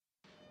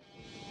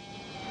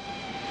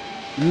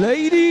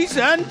Ladies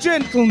and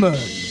gentlemen,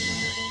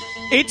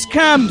 it's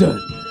Camden.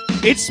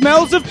 It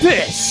smells of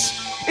piss.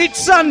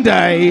 It's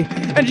Sunday,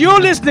 and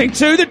you're listening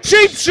to The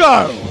Cheap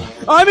Show.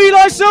 I'm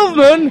Eli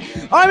Silverman.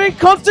 I'm in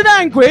constant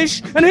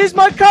anguish, and here's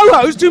my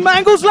co-host who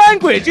mangles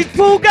language. It's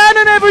Paul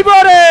Gannon,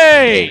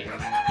 everybody!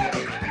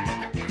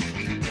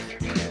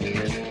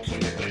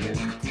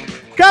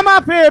 Come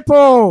up here,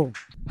 Paul.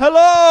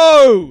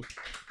 Hello!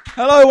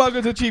 Hello,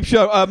 welcome to The Cheap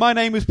Show. My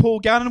name is Paul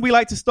Gannon. We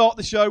like to start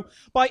the show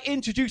by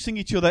introducing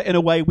each other in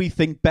a way we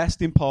think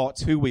best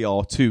imparts who we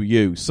are to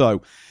you.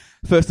 So,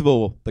 first of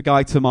all, the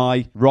guy to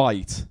my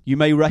right. You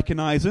may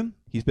recognise him.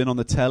 He's been on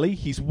the telly.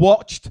 He's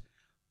watched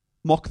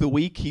Mock the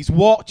Week. He's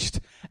watched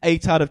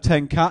 8 out of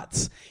 10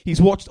 Cats.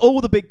 He's watched all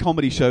the big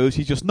comedy shows.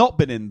 He's just not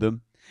been in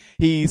them.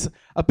 He's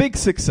a big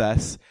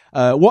success.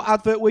 What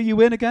advert were you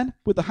in again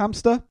with the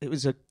hamster? It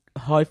was a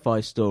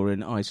hi-fi store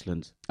in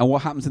Iceland. And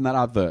what happens in that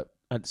advert?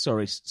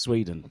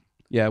 Sweden.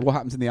 Yeah, what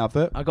happens in the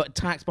advert? I got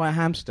attacked by a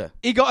hamster.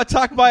 He got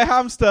attacked by a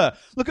hamster.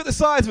 Look at the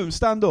size of him.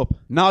 Stand up.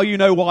 Now you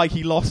know why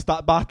he lost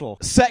that battle.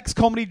 Sex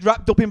comedy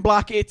wrapped up in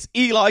black. It's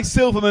Eli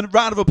Silverman.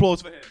 Round of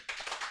applause for him.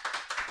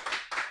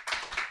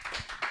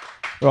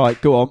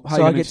 Right, go on. How So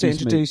you I gonna get to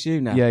introduce me?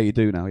 you now? Yeah, you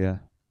do now, yeah.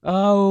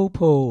 Oh,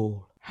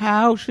 Paul,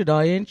 how should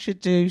I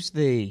introduce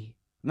thee?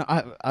 No,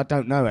 I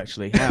don't know,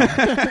 actually.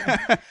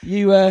 How?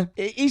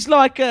 He's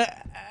like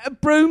a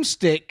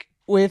broomstick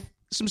with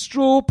some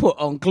straw put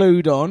on,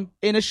 glued on,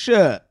 in a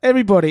shirt.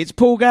 Everybody, it's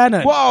Paul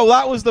Gannon. Whoa,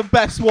 that was the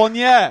best one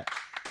yet.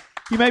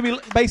 You made me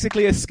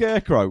basically a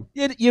scarecrow.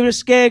 You're a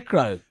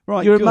scarecrow.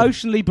 Right, You're good.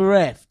 emotionally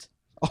bereft.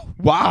 Oh,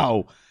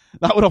 wow.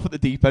 That went off at the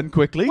deep end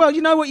quickly. Well,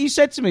 you know what you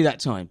said to me that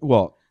time?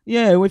 What?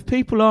 Yeah, if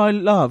people I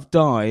love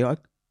die, I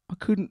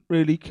couldn't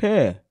really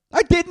care.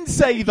 I didn't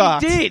say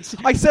that. You did.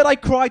 I said I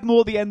cried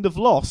more at the end of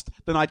Lost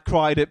than I'd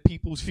cried at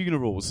people's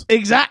funerals.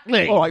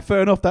 Exactly. All right,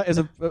 fair enough. That is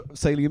a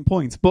salient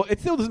point, but it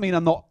still doesn't mean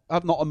I'm not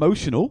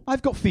emotional.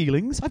 I've got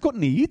feelings. I've got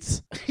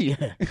needs.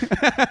 Yeah.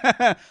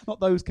 Not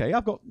those, Kay.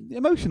 I've got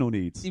emotional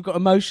needs. You've got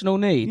emotional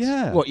needs.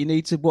 Yeah. What, you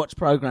need to watch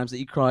programs that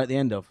you cry at the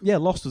end of? Yeah,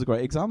 Lost was a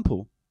great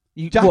example.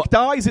 Jack Jack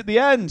dies at the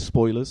end.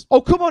 Spoilers. Oh,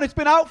 come on. It's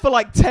been out for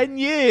like 10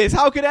 years.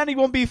 How could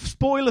anyone be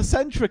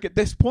spoiler-centric at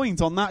this point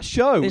on that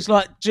show? It's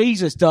like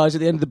Jesus dies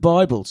at the end of the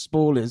Bible.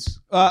 Spoilers.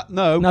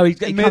 No. No, he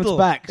comes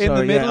back. In the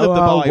Sorry, middle yeah. of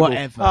the Oh, Bible.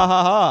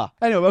 whatever.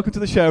 Anyway, welcome to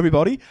the show,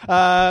 everybody.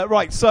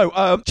 Right,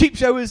 so Cheap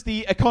Show is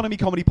the economy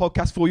comedy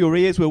podcast for your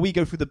ears, where we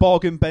go through the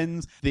bargain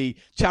bins, the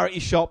charity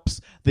shops,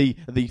 the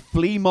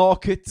flea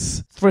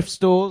markets, Thrift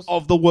stores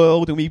of the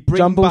world, and we bring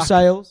Jumble back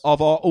sales.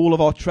 all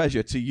of our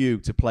treasure to you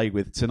to play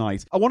with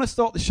tonight. I want to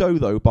start the show,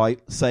 though, by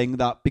saying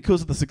that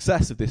because of the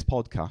success of this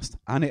podcast,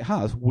 and it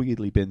has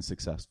weirdly been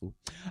successful,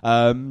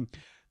 one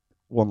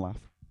laugh.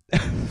 I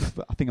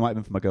think it might have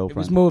been for my girlfriend. It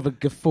was more of a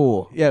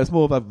guffaw. Yeah, it was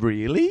more of a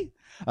really.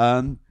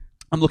 I'm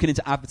looking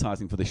into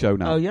advertising for the show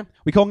now. Oh, yeah?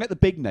 We can't get the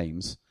big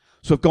names,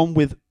 so I've gone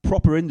with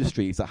proper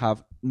industries that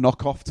have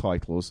knock-off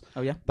titles.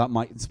 Oh, yeah? That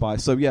might inspire.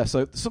 So, yeah,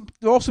 there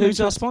are some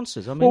Who's our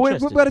sponsors? I'm Well,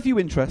 interested. we've had a few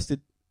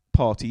interested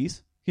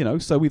parties,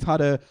 so we've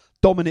had a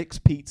Dominic's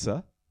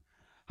Pizza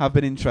have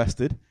been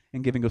interested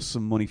in giving us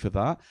some money for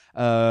that.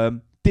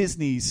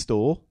 Disney's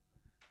store,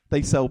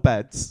 they sell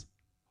beds.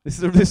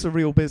 This is a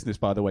real business,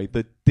 by the way,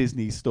 the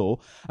Disney store.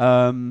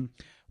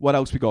 What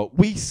else we got?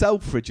 We sell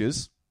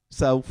fridges.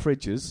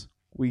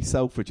 We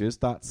sell fridges.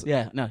 That's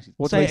Yeah, no.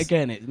 What Say do it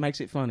again. It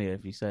makes it funnier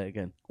if you say it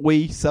again.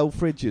 We sell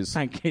fridges.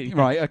 Thank you.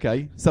 Right,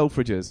 okay. Sell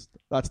fridges.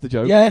 That's the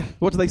joke. Yeah.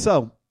 What do they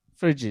sell?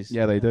 Fridges.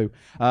 Yeah, they do.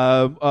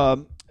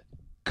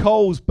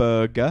 Coles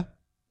Burger.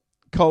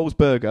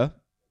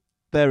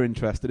 They're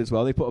interested as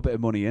well. They put a bit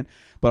of money in,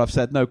 but I've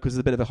said no because there's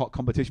a bit of a hot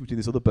competition between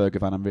this other burger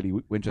van. I'm really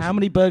interested. How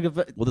many burger...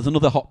 Well, there's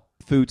another hot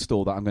food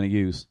store that I'm going to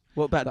use.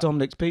 What about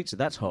Dominic's Pizza?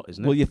 That's hot,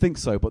 isn't it? Well, you think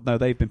so, but no,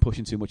 they've been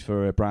pushing too much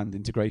for brand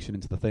integration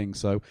into the thing.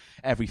 So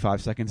every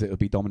 5 seconds it would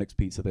be Dominic's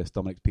Pizza this,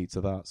 Dominic's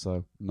Pizza that.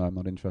 So no, I'm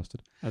not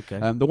interested. Okay.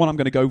 The one I'm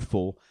going to go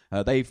for,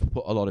 they've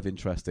put a lot of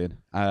interest in,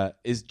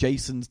 is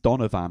Jason's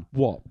Donovan.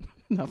 What?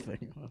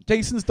 Nothing.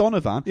 Jason's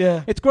Donovan.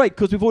 Yeah. It's great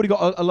because we've already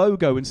got a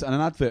logo and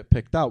an advert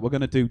picked out. We're going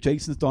to do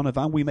Jason's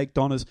Donovan. We make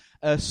Donnas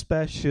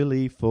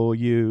especially for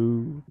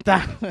you.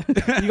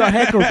 You got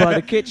heckled by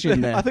the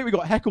kitchen there. I think we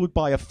got heckled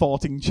by a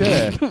farting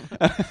chair.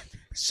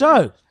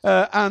 So,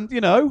 and,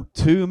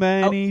 too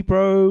many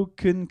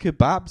broken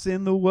kebabs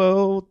in the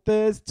world.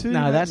 There's too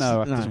many. that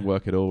doesn't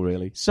work at all,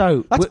 really.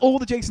 So That's all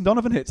the Jason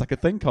Donovan hits I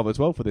could think of as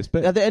well for this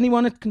bit. Are there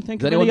anyone that can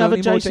think Does of anyone any know other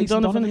any more Jason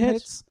Donovan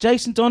hits?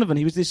 Jason Donovan,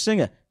 he was this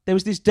singer. There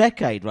was this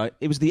decade, right?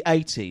 It was the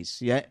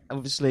 80s, yeah?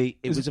 Obviously,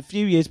 it was a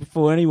few years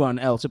before anyone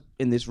else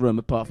in this room,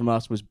 apart from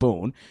us, was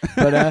born.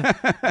 But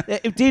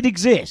it did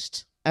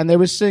exist, and there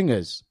were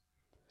singers.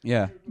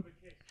 Yeah.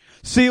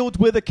 Sealed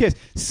with a kiss.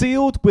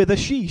 Sealed with a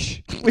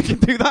sheesh. We can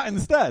do that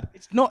instead.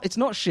 It's not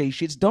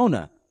sheesh, it's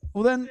Donna.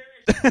 Well, then...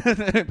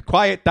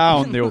 Quiet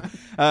down, Neil.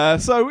 Yeah,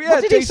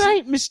 what did he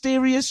say?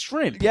 Mysterious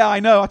shrimp. Yeah, I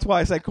know. That's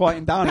why I said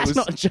quieting down. That's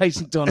not a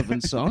Jason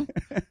Donovan song.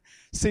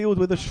 Sealed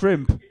with a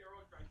shrimp.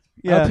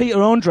 Yeah.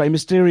 Peter Andre,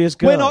 Mysterious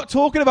Girl. We're not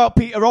talking about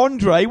Peter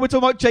Andre. We're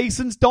talking about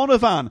Jason's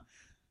Donovan.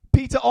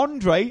 Peter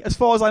Andre, as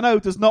far as I know,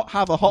 does not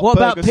have a hot What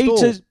burger about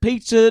store.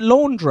 Peter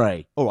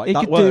Laundry? All right, he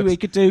that could works. He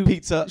could do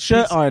Pizza-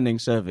 shirt pizza- ironing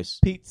service.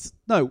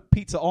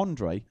 Peter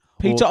Andre.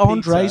 Peter or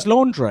Andre's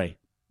Laundry.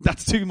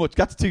 That's too much.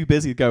 That's too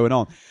busy going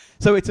on.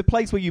 So it's a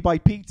place where you buy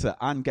pizza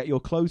and get your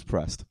clothes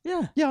pressed.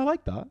 Yeah. Yeah, I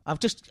like that. I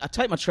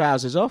take my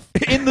trousers off.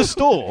 In the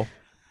store.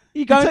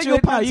 You go take your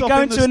pants you off go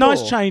in into the a nice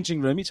store.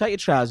 changing room. You take your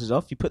trousers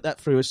off. You put that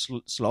through a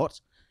slot,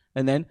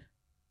 and then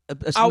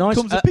Out nice,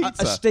 comes a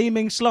pizza. a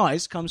steaming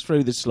slice comes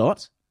through the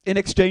slot, In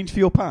exchange for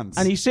your pants.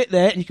 and you sit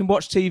there and you can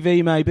watch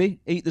TV. Maybe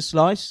eat the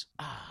slice.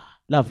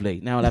 Lovely.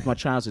 Now I'll have my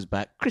trousers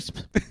back, crisp.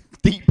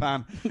 Deep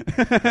pan.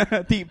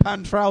 Deep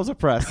pan trouser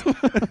press.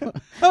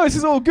 Oh, this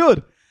is all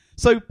good.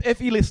 So if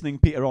you're listening,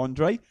 Peter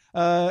Andre,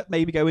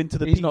 maybe go into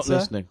the He's pizza not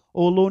listening.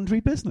 or laundry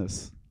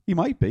business. You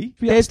might be.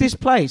 There's this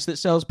place that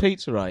sells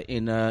pizza, right,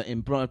 in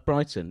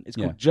Brighton. It's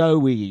called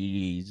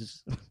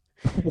Joey's.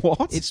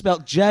 What? It's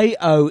spelled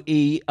Joeoe.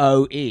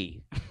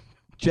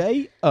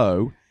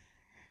 Joeoe.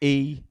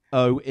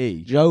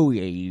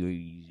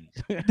 Joey's.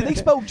 Did they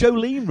spell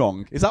Jolene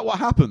wrong? Is that what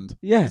happened?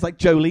 Yeah. It's like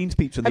Jolene's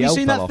pizza and Have the you L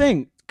seen fell that off.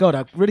 thing? God,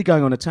 I'm really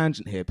going on a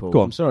tangent here, Paul. Go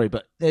on. I'm sorry,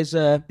 but there's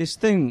this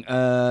thing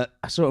I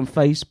saw on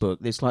Facebook.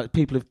 There's like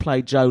people have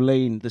played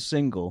Jolene the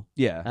single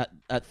Yeah.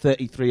 at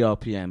 33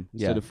 RPM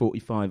instead Yeah. of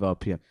 45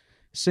 RPM.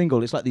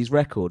 Single, it's like these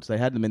records. They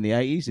had them in the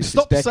 80s. It's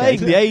Stop this saying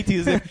decade. the 80s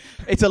as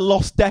if it's a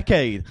lost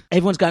decade.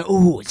 Everyone's going,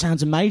 oh, it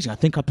sounds amazing. I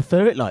think I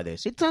prefer it like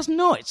this. It does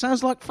not. It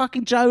sounds like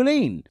fucking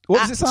Jolene. What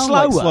does it sound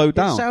like? Slower. Slow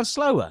down. It sounds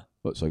slower.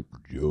 Let's say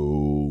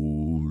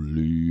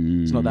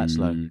Jolene. It's not that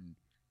slow.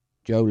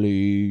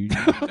 Jolene.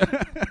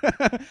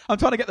 I'm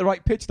trying to get the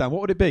right pitch down.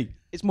 What would it be?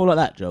 It's more like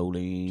that,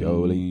 Jolene.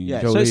 Jolene.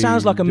 Yeah, Jolene, so it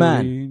sounds like a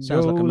man. Jolene,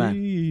 Sounds like a man.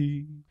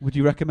 Jolene. Would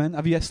you recommend?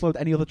 Have you slowed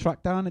any other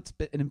track down? It's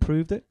bit and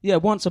improved it. Yeah,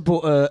 once I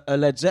bought a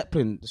Led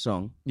Zeppelin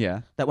song.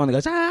 Yeah. That one that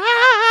goes,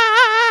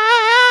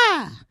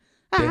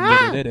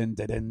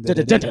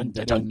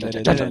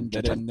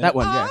 that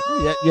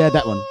one, yeah,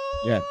 that one,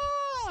 yeah.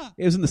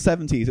 It was in the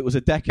 70s. It was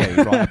a decade,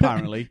 right?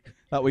 Apparently,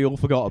 that we all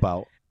forgot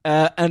about.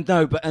 And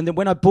then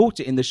when I bought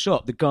it in the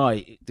shop, the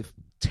guy, the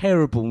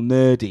terrible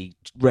nerdy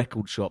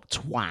record shop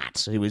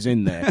twat who was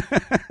in there,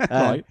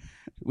 Right.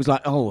 was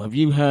like, "Oh, have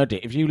you heard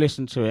it? If you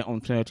listen to it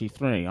on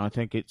 33, I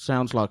think it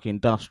sounds like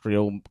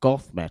industrial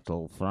goth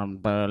metal from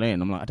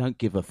Berlin." I'm like, "I don't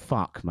give a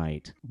fuck,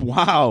 mate.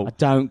 Wow. I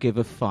don't give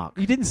a fuck.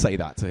 You didn't say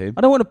that to him.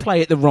 I don't want to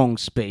play at the wrong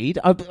speed.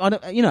 I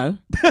don't, you know,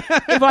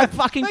 if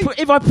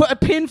I put a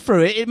pin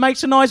through it, it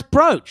makes a nice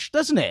brooch,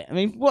 doesn't it? I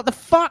mean, what the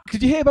fuck?"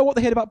 Did you hear about what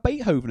they heard about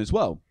Beethoven as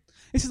well?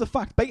 This is a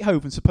fact.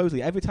 Beethoven,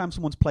 supposedly, every time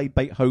someone's played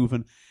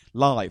Beethoven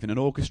live in an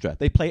orchestra,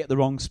 they play at the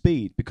wrong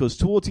speed because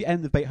towards the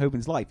end of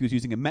Beethoven's life, he was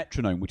using a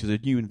metronome, which is a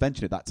new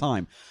invention at that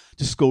time,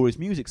 to score his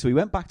music. So he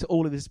went back to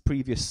all of his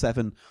previous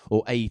 7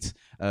 or 8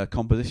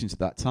 compositions at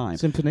that time.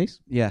 Symphonies?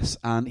 Yes,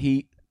 and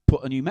he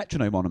put a new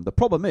metronome on them. The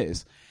problem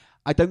is,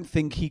 I don't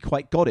think he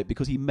quite got it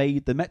because he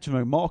made the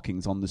metronome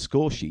markings on the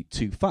score sheet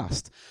too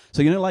fast.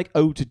 So, you know, like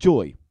Ode to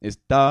Joy is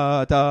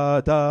da,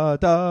 da, da,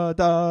 da,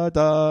 da,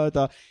 da,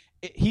 da.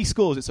 He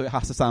scores it so it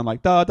has to sound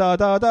like da da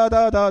da da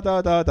da da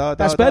da da da.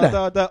 That's better.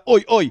 Da, da, oi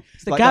oi.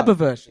 It's the Gabba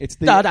version. It's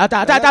the da da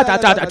da da da da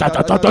da da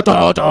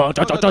da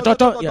da da da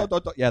da. Yeah.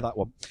 Yeah, that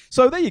one.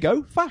 So there you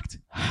go. Fact.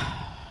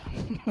 I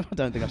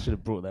don't think I should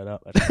have brought that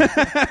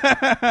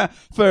up.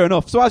 Fair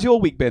enough. So how's your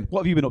week been?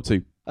 What have you been up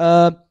to?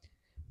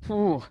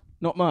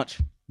 Not much.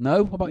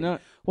 No. What about No.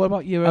 What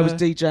about your? I was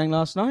DJing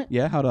last night.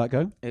 Yeah. How did that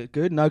go? It was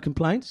good. No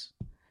complaints.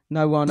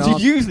 No one Do you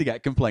asked. usually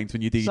get complaints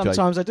when you DJ?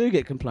 Sometimes I do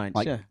get complaints.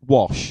 Like yeah.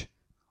 wash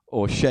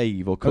or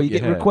shave or cut Or you your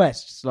get hair.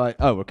 requests like,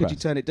 Oh, could you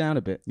requests. turn it down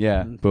a bit?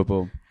 Yeah.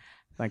 Boom.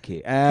 Thank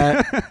you.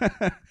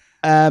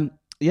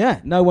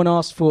 Yeah, no one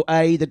asked for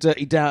the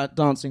Dirty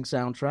Dancing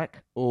soundtrack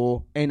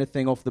or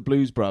anything off the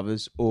Blues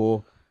Brothers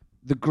or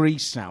the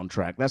Grease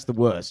soundtrack. That's the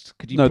worst.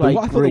 Could you No, play I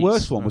thought the Grease?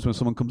 worst one was when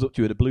someone comes up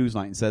to you at a blues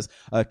night and says,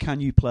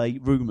 "Can you play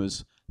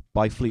Rumours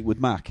by Fleetwood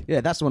Mac?"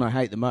 Yeah, that's the one I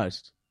hate the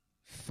most.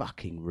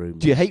 Fucking Rumours.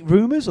 Do you hate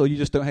Rumours, or you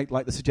just don't hate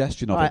like the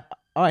suggestion of it?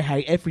 I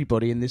hate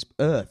everybody in this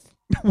earth.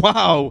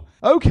 Wow.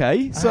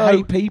 Okay. So I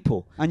hate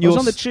people. and I was you're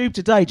on the tube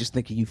today just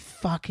thinking, you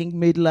fucking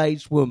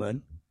middle-aged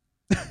woman,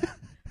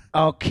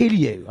 I'll kill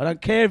you. I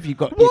don't care if you've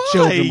got your Why?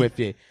 children with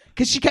you.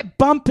 Because she kept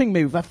bumping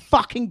me with her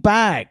fucking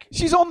bag.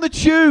 she's on the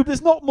tube.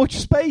 There's not much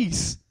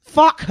space.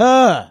 Fuck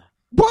her.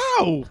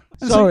 Wow.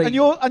 Sorry. And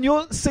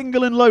you're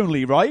single and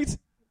lonely, right?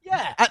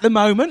 Yeah, at the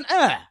moment,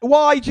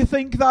 Why do you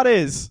think that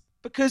is?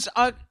 because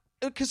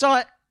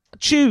I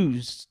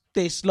choose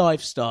this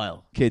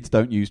lifestyle. Kids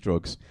don't use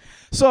drugs.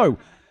 So,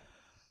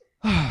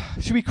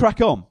 should we crack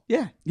on?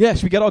 Yeah, Yeah,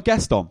 should we get our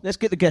guest on? let's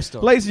get the guest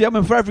on. Ladies and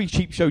gentlemen, for every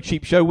cheap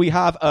show, we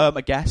have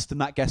a guest, and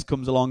that guest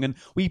comes along, and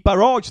we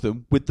barrage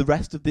them with the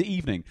rest of the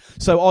evening.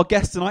 So our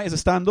guest tonight is a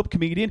stand-up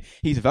comedian.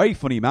 He's a very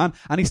funny man,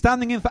 and he's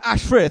standing in for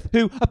Ash Frith,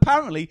 who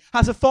apparently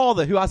has a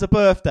father who has a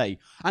birthday,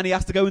 and he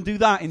has to go and do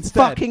that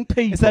instead. Fucking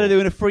people. Instead of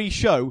doing a free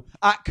show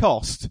at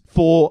cost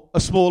for a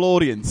small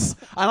audience.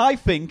 And I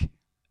think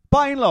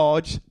by and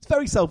large, it's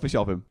very selfish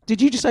of him.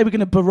 Did you just say we're going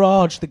to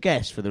barrage the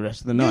guests for the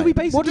rest of the night? Yeah, we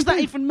basically what does that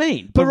do. even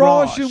mean?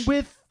 Barrage him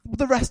with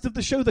the rest of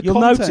the show, the You'll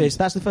content. notice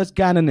that's the first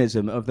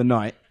Gannonism of the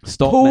night.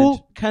 Stop, Paul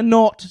Midge.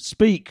 cannot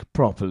speak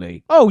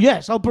properly. Oh,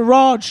 yes, I'll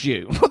barrage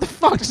you. What the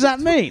fuck does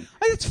that mean?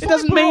 It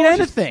doesn't mean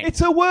anything.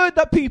 It's a word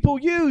that people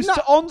use No,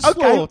 to onslaught.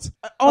 okay.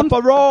 A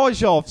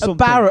barrage of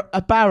something.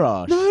 A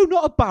barrage. No,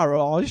 not a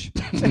barrage.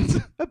 It's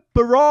a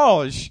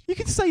barrage. You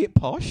can say it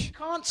posh.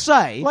 Can't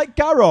say, Like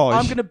garage.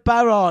 I'm going to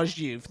barrage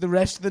you for the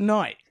rest of the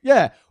night.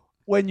 Yeah.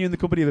 When you're in the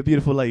company of a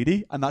beautiful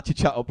lady and that's your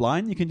chat-up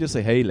line, you can just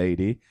say, hey,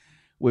 lady,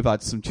 we've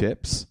had some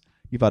chips.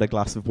 You've had a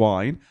glass of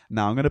wine.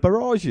 Now I'm going to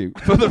barrage you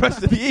for the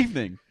rest of the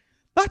evening.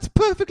 That's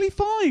perfectly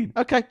fine.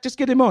 Okay, just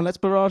get him on. Let's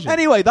barrage him.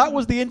 Anyway, that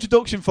was the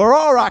introduction for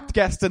our act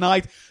guest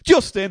tonight,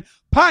 Justin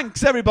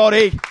Panks,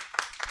 everybody.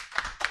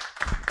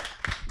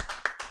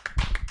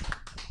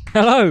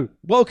 Hello.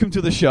 Welcome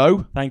to the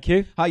show. Thank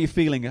you. How are you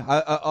feeling?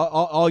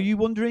 Are you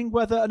wondering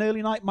whether an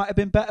early night might have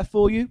been better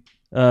for you?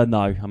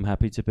 No, I'm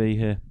happy to be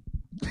here.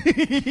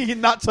 In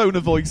that tone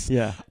of voice.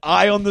 Yeah.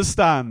 I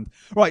understand.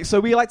 Right, so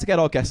we like to get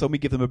our guests on. We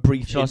give them a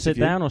brief Shall I sit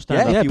interview. down or stand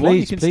yeah, up? if Yeah, you want,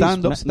 you please, can please.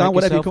 stand up, Make stand,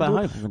 whatever you yourself come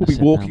at with. home. I'm We'll gonna be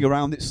sit walking down.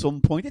 around at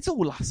some point. It's all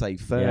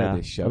laissez-faire, Yeah.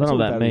 this show. I don't It's know all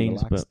what that very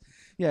means, relaxed.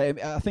 Yeah,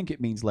 I think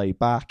it means laid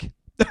back.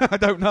 I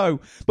don't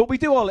know. But we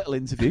do our little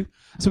interview.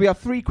 So we have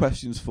 3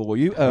 questions for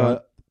you.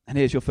 And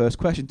here's your first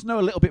question, to know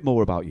a little bit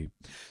more about you.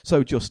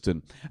 So,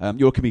 Justin,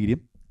 you're a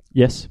comedian.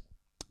 Yes.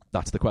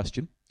 That's the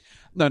question.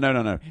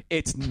 No.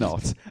 It's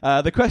not.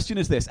 The question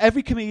is this.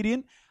 Every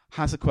comedian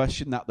has a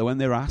question that, when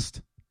they're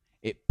asked,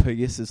 it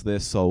pierces their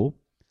soul.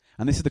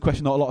 And this is the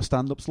question that a lot of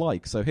stand-ups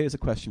like. So here's a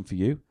question for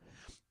you.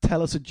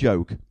 Tell us a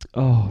joke.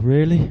 Oh,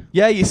 really?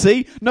 Yeah, you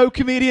see? No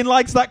comedian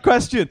likes that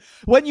question.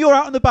 When you're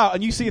out and about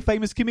and you see a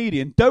famous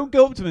comedian, don't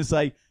go up to him and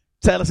say,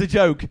 tell us a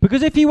joke.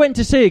 Because if you went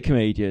to see a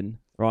comedian,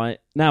 right,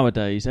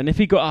 nowadays, and if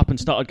he got up and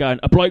started going,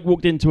 a bloke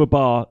walked into a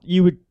bar,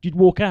 you'd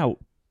walk out.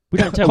 We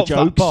don't tell Off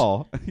jokes. that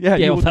bar. Yeah,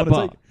 you off wouldn't that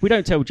wanna bar. take We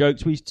don't tell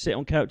jokes. We sit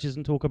on couches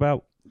and talk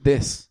about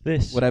this.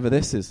 this. Whatever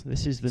this is.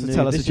 This is the So new.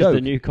 tell us This a joke. is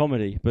the new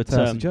comedy. But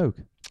Tell us a joke.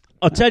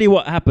 I'll tell you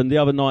what happened the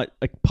other night.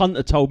 A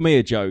punter told me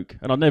a joke,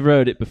 and I'd never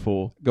heard it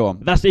before. Go on.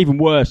 That's even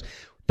worse.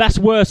 That's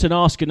worse than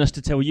asking us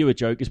to tell you a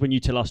joke is when you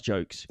tell us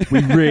jokes.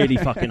 We really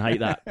fucking hate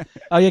that.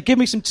 Oh, yeah, give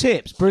me some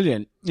tips.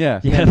 Brilliant. Yeah.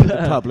 Yeah,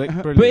 The public.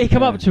 Brilliant. but he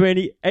come up to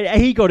me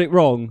and he got it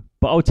wrong,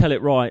 but I'll tell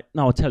it right.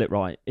 No, I'll tell it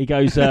right. He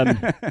goes,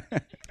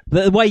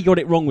 the way he got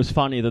it wrong was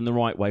funnier than the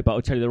right way, but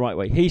I'll tell you the right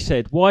way. He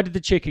said, why did the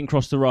chicken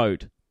cross the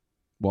road?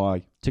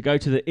 Why? To go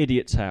to the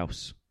idiot's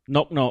house.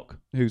 Knock, knock.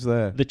 Who's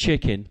there? The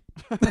chicken.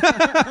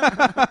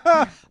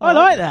 I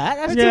like that.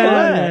 That's good.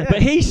 Yeah.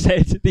 But he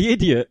said, the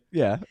idiot.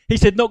 Yeah. He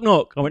said, knock,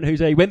 knock. I went, who's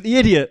there? He went, the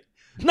idiot.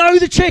 No,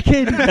 the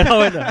chicken. And I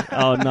went,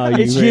 oh, no,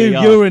 you It's really you.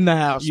 are. You're in the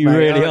house. You mate,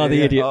 really are aren't the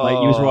you? idiot, mate.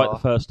 You was right Oh. the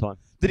first time.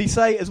 Did he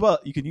say as well?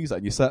 You can use that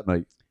in your set,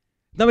 mate.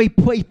 No, he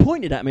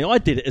pointed at me. I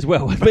did it as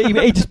well. But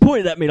he just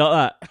pointed at me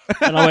like that.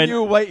 And I went,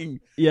 You were waiting.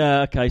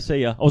 yeah, okay, see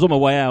ya. I was on my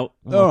way out.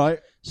 And All I right.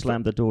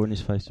 Slammed the door in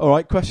his face. All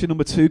right. Question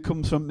number 2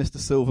 comes from Mr.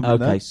 Silverman.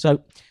 Okay,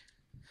 so,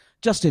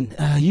 Justin,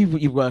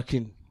 you work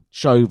in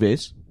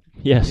showbiz.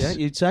 Yes. Yeah,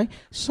 you'd say.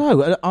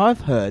 So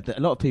I've heard that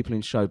a lot of people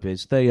in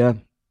showbiz, they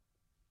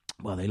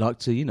like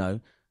to,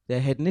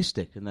 they're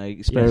hedonistic and they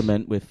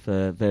experiment with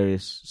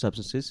various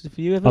substances. Have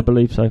you I ever?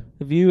 believe so.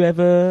 Have you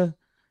ever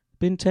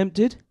been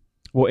tempted?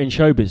 What, in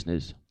show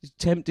business?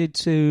 Tempted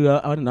to,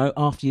 I don't know,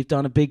 after you've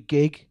done a big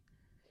gig,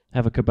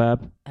 Have a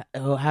kebab?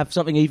 or have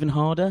something even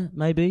harder,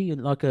 maybe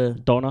like a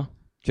Donna?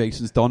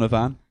 Jason's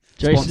Donovan.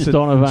 Jason's Sponsored-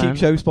 Donovan. Cheap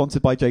show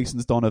sponsored by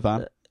Jason's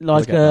Donovan.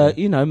 like We'll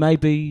get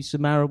maybe some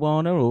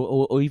marijuana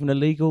or even a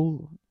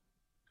legal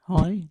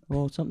high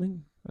or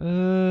something.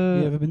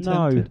 You ever been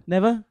no. tempted?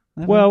 Never.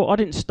 Well, I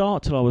didn't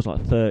start till I was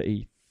like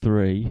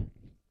 33.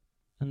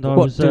 And I What,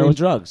 was doing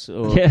drugs?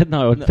 Or? Yeah,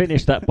 no, I'd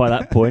finished that by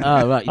that point.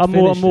 Oh, right. I'm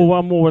more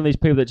one of these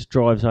people that just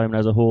drives home and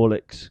has a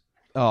Horlicks.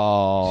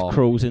 Oh. Just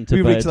crawls into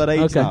We bed. reached that age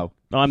Okay. now.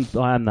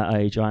 I am that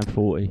age. I am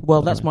 40.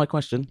 Well, that's my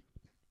question.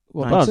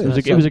 Well, Well, that's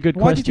it was a good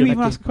Why question. did you even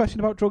Thank ask a question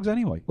about drugs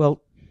anyway?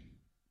 Well,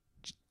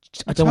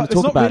 I don't want to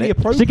It's talk not about really it.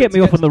 appropriate to get me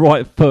off on the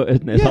right foot,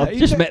 isn't it? Yeah, I've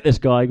just met this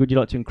guy. Would you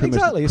like to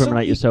Exactly.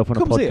 incriminate yourself on a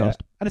comes here, podcast?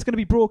 and it's going to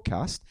be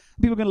broadcast.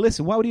 People are going to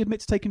listen. Why would he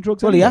admit to taking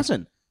drugs? Well, he anyway?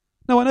 hasn't.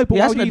 No, I know, but He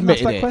why hasn't would you even ask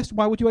admitted that it. question?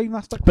 Why would you even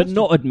ask that But question?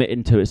 not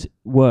admitting to it's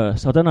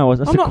worse. I don't know.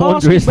 That's I'm a not quandary,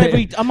 asking isn't whether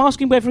it? I'm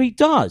asking whether he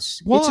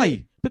does.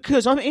 Why?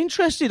 Because I'm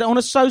interested on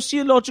a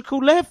sociological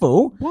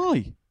level.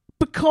 Why?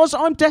 Because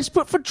I'm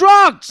desperate for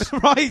drugs.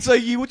 Right, so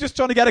you were just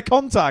trying to get a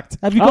contact.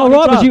 Have you got Oh, any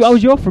right. drugs?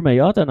 Was you offering me?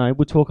 I don't know.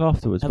 We'll talk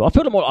afterwards. But I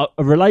feel like more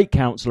a relate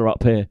counsellor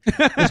up here.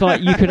 It's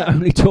like you can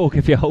only talk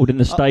if you're holding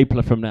the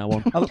stapler from now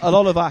on. A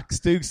lot of acts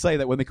do say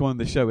that when they come on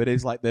the show, it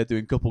is like they're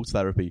doing couples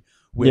therapy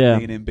with Yeah.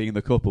 me and him being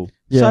the couple.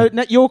 Yeah. So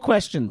now your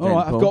question. Then, All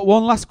right, Paul. I've got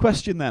one last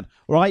question then.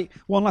 Right,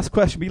 one last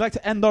question. We'd like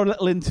to end our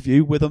little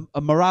interview with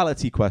a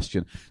morality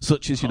question,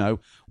 such as,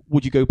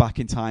 would you go back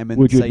in time and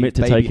Would you save admit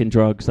to baby... taking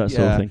drugs? That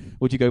sort of thing.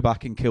 Would you go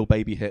back and kill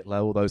baby Hitler?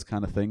 All those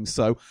kind of things.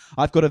 So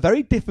I've got a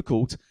very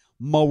difficult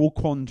moral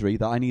quandary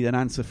that I need an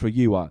answer for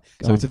you at.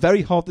 Go So on. it's a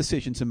very hard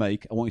decision to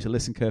make. I want you to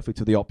listen carefully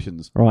to the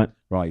options. Right.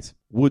 Right.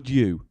 Would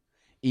you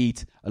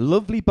eat a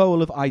lovely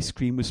bowl of ice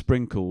cream with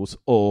sprinkles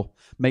or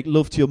make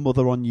love to your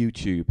mother on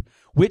YouTube?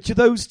 Which of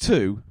those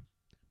two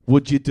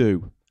would you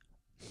do?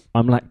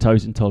 I'm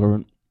lactose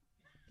intolerant.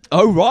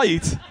 Oh,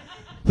 right.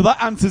 So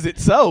that answers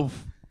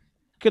itself.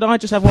 Could I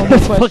just have one more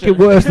That's fucking question?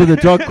 worse than the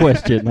drug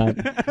question,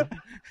 man.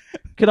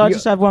 Could I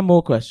just have one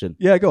more question?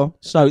 Yeah, go on.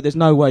 So there's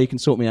no way you can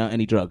sort me out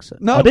any drugs.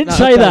 No, I didn't no,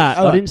 say okay, that.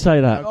 all I right. didn't say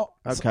that. Oh,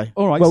 Okay.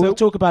 All right. Well, so we'll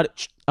talk about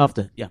it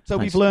after. Yeah. so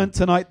thanks. we've learned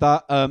tonight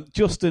that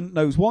Justin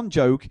knows one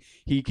joke.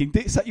 He can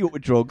set you up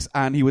with drugs,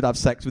 and he would have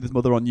sex with his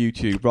mother on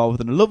YouTube rather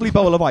than a lovely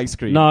bowl of ice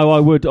cream. No, I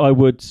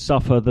would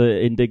suffer the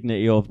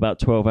indignity of about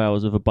 12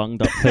 hours of a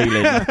bunged up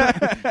feeling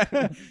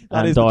That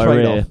and is the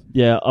diarrhea. trade-off.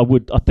 Yeah,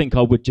 I think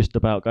I would just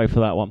about go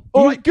for that one.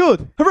 All right,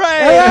 good. Hooray!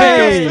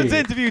 Hey! Justin's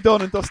interview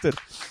done and dusted.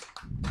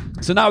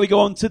 So now we go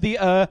on to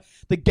the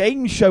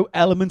game show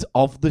element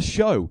of the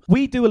show.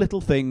 We do a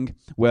little thing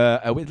where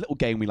a little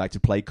game we like to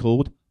play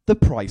called The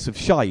Price of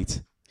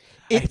Shite.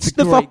 It's a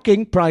the great-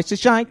 fucking price of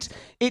shite.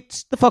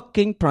 It's the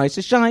fucking price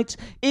of shite.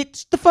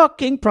 It's the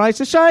fucking price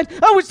of shite.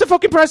 Oh, it's the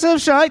fucking price of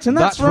shite, and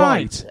that's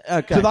right.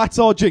 Okay. So that's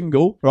our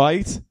jingle,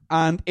 right?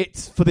 And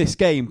it's for this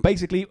game.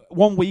 Basically,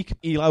 1 week,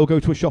 Eli will go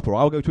to a shop or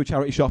I'll go to a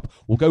charity shop.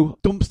 We'll go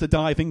dumpster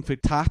diving for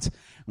tat,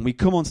 and we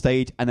come on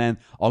stage, and then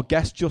our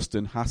guest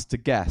Justin has to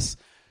guess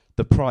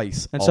the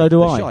price And of so do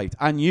the I. shite.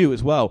 And you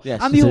as well. Yes.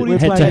 And the Is it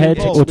audience head to playing head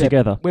against- or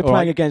together? We're All playing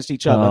right. against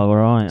each Oh, other. all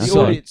right. The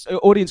Sorry.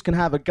 audience can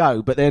have a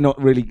go, but they're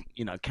not really,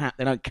 they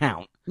don't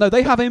count. No,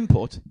 they have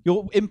input.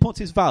 Your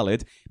input is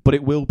valid, but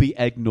it will be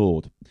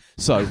ignored.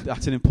 So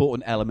that's an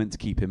important element to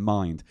keep in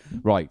mind.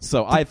 Right.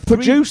 So I have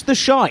Produce the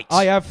shite.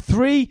 I have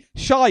 3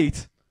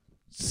 shite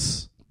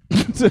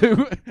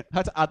to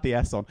had to add the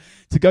S on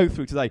to go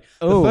through today.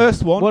 Oh, The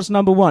first one. What's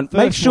number one? First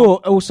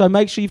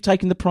Make sure you've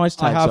taken the price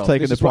I tags have off.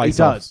 taken This the is what he price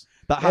off. does.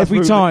 That has Every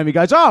ruined time he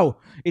goes, oh,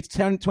 it's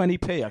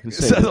 1020p. I can It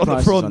see says the on the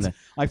prices front. there.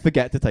 I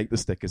forget to take the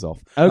stickers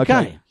off.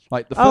 Okay.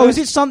 Right. The Oh, first,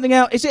 is it something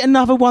else? Is it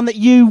another one that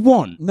you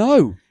want?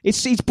 No.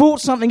 He's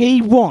bought something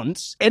he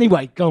wants.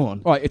 Anyway, go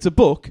on. Right. It's a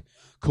book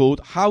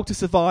called How to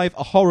Survive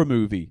a Horror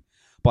Movie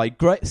by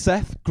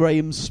Seth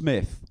Graham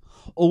Smith.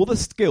 All the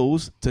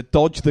skills to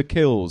dodge the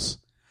kills.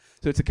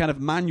 So it's a kind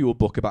of manual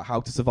book about how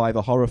to survive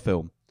a horror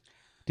film.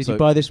 Did So- you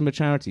buy this from a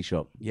charity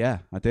shop? Yeah,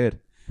 I did.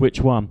 Which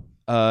one?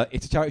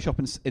 It's a charity shop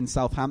in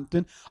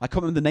Southampton. I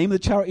can't remember the name of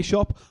the charity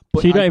shop,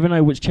 but So you don't even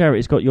know which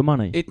charity's got your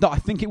money? No, I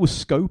think it was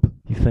Scope.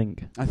 You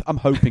think? I'm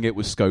hoping it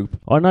was Scope.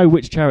 I know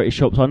which charity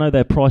shops. I know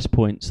their price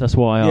points. That's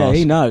why I Yeah, asked.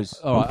 he knows.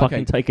 All I'm right, fucking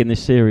okay. taking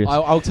this serious.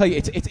 I'll tell you,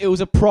 it was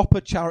a proper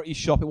charity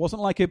shop. It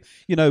wasn't like a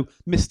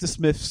Mr.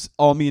 Smith's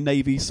Army and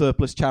Navy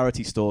surplus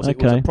charity stores.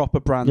 It was a Okay. proper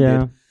branded,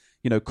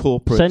 Yeah.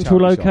 corporate Central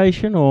charity shop.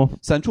 location or?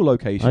 Central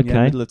location, yeah,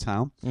 Okay. middle of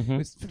town. Mhm.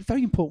 It's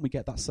very important we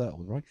get that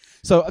settled, right?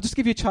 So I'll just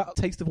give you a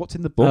taste of what's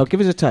in the book. Oh,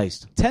 give us a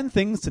taste. 10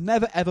 things to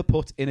never ever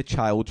put in a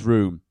child's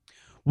room.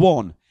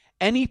 1.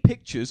 Any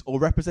pictures or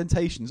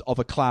representations of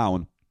a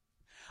clown.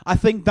 I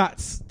think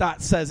that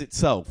says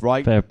itself,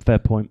 right? Fair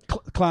point.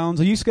 Clowns.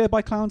 Are you scared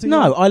by clowns?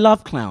 No, Ian? I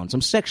love clowns. I'm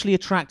sexually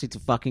attracted to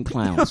fucking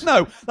clowns.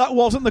 No, that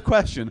wasn't the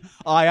question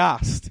I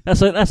asked.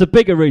 That's a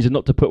bigger reason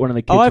not to put one in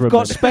the kids' I've room.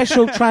 got then.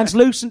 special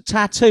translucent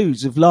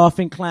tattoos of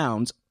laughing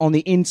clowns on the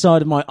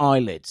inside of my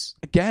eyelids.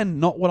 Again,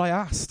 not what I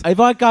asked.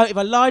 If I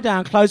lie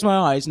down, close my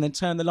eyes, and then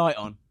turn the light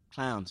on,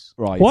 clowns.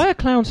 Right. Why are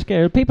clowns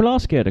scared? People are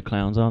scared of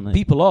clowns, aren't they?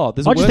 People are.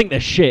 There's a I just word- think they're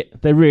shit.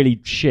 They're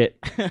really shit,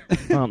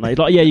 aren't they?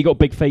 Like, yeah, you got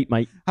big feet,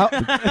 mate.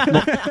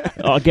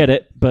 I get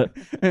it, but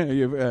We've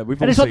and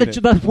all it's like seen it.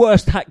 the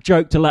worst hack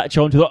joke to latch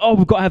on to. Like, oh,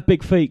 we've got to have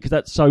big feet because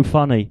that's so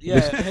funny. Yeah,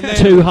 There's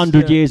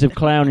 200 years of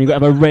clowning, you've got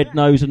to have a red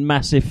nose and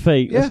massive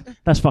feet. Yeah.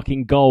 That's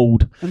fucking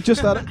gold. And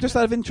just out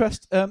of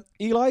interest,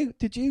 Eli,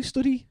 did you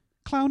study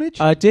clownage?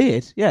 I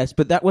did, yes,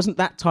 but that wasn't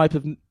that type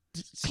of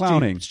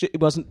Clowning.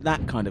 It wasn't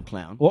that kind of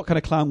clown. What kind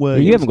of clown were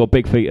You you? haven't got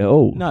big feet at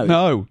all. No,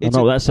 No. I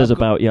know what that says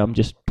about you. I'm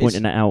just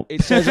pointing it out.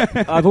 It says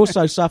I've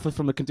also suffered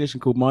from a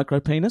condition called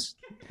micropenis.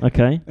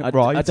 Okay.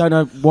 Right. I don't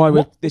know why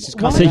this is It's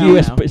coming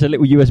out now. It's a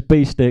little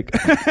USB stick.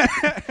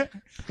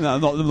 No,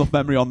 not enough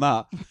memory on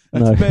that.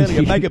 No. That's barely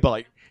a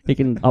megabyte. He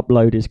can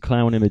upload his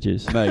clown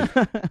images. Mate,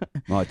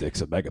 my dick's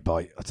a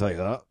megabyte, I'll tell you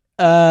that.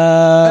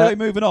 Uh, Anyway,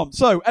 moving on.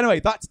 So, anyway,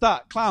 that's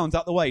that. Clowns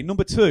out the way.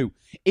 Number 2,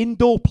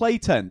 indoor play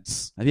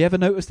tents. Have you ever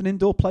noticed an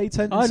indoor play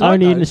tent? I like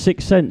Only in The those.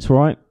 Sixth Sense,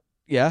 right?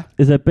 Yeah.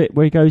 Is there a bit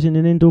where he goes in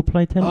an indoor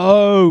play tent?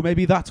 Oh,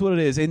 maybe that's what it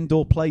is.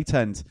 Indoor play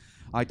tent.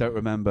 I don't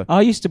remember.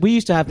 we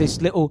used to have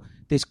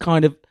this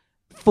kind of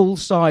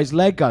full-size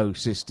Lego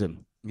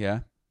system. Yeah.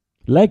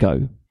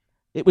 Lego,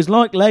 It was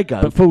like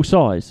Lego, but full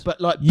size. but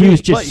like You was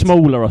big just plate.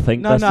 smaller, I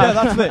think. No, Yeah,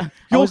 that's it.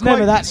 I was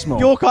never that small.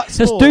 You're quite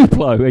That's small.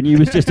 Duplo, and you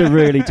was just a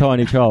really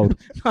tiny child.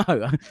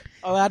 No,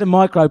 I had a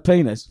micro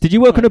penis. Did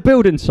you work on a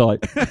building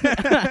site? Did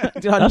I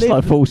That's live-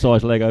 like full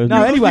size Lego. Isn't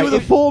No, it? anyway, you were the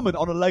if- foreman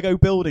on a Lego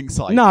building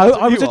site. No, That's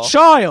what I was you a are.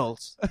 child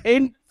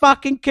in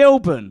fucking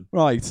Kilburn.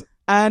 Right.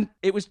 And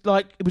it was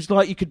like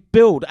you could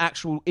build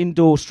actual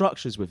indoor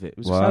structures with it. It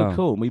was Wow. so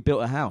cool. And we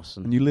built a house,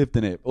 And and you lived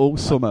in it all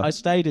summer. I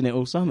stayed in it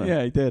all summer.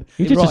 Yeah, he did.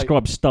 You just Right.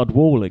 described stud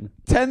walling.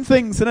 10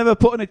 things to never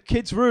put in a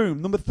kid's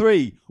room. Number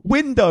 3,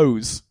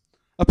 windows.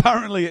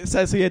 Apparently, it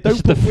says here, don't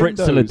It's the put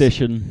Fritzl windows.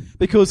 edition.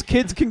 Because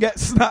kids can get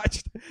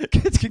snatched.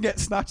 Kids can get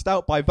snatched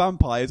out by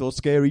vampires or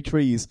scary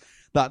trees.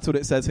 That's what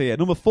it says here.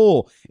 Number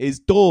 4 is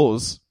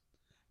doors.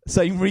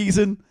 Same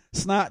reason.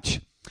 Snatch.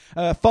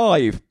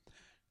 5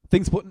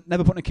 things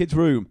never put in a kid's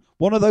room.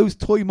 One of those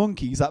toy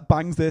monkeys that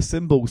bangs their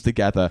cymbals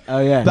together. Oh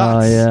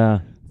yeah.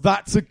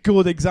 That's a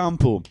good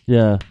example.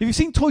 Yeah. Have you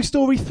seen Toy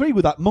Story 3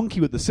 with that monkey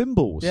with the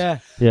cymbals? Yeah.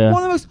 Yeah.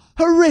 One of the most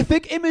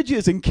horrific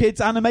images in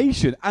kids'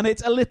 animation, and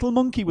it's a little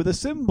monkey with a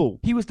cymbal.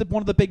 He was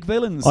one of the big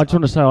villains. I just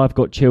want to say I've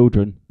got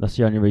children. That's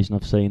the only reason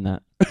I've seen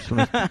that. Just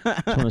want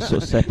to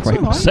sort of separate all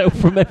right. myself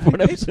from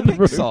everyone else It's in the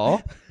room.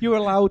 Pixar. You're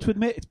allowed to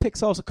admit it's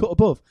Pixar's a cut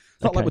above.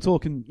 It's not like Okay. we're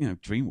talking,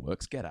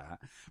 DreamWorks. Get at.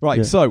 Right.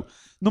 Yeah. So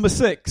number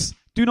 6.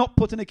 Do not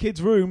put in a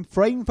kid's room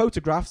framed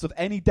photographs of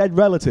any dead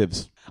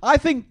relatives. I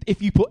think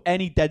if you put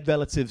any dead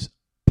relatives'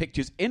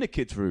 pictures in a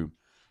kid's room,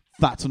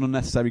 that's an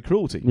unnecessary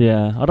cruelty.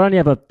 Yeah, I'd only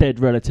have a dead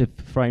relative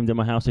framed in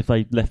my house if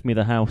they left me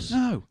the house.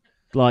 No.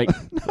 Like,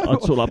 I'd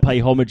sort of like pay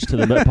homage to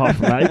them. But apart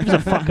from that, it gives a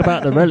fuck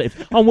about the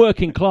relative. I'm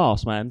working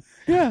class, man.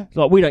 Yeah.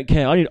 Like, we don't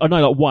care. I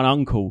know like one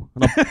uncle.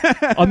 And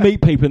I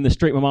meet people in the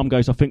street. My mum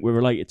goes, I think we're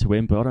related to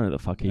him, but I don't know who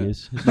the fuck he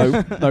is.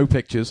 No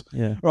pictures.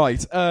 Yeah.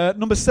 Right.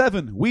 Number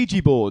 7.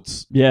 Ouija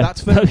boards. Yeah.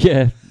 That's for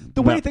Yeah.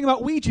 The weird thing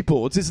about Ouija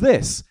boards is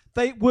this.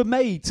 They were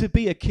made to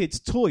be a kid's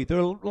toy. They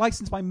were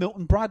licensed by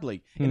Milton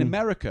Bradley in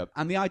America.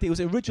 And the idea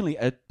was originally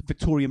a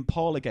Victorian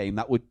parlour game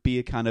that would be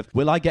a kind of,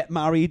 will I get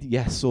married?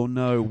 Yes or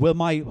no? Will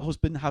my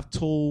husband have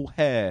tall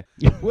hair?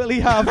 Will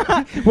he have...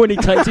 When he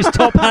takes his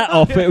top hat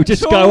off, it'll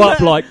just go up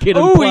like Kid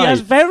and Oh, Play. he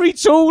has very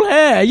tall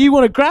hair. You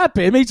want to grab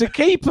him? He's a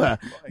keeper.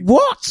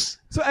 What?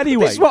 So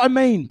anyway... This is what I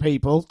mean,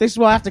 people. This is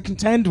what I have to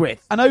contend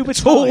with. And over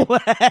Tall time,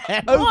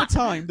 hair. over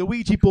time, the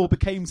Ouija board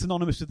became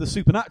synonymous with the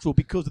supernatural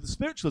because of the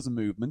spiritualism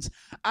movement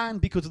and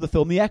because of the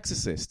film The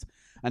Exorcist.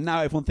 And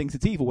now everyone thinks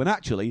it's evil, when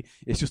actually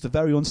it's just a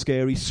very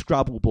unscary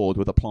Scrabble board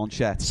with a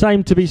planchette.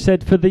 Same to be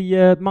said for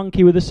the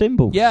monkey with a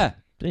symbol. Yeah.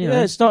 You know,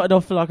 Yeah, it started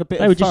off like a bit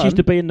they of were just fun. used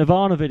to be in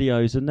Nirvana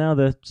videos, and now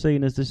they're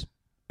seen as this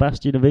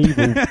bastion of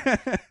evil.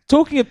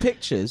 Talking of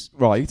pictures,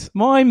 Right.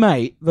 my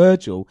mate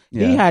Virgil,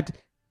 Yeah.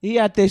 he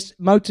had this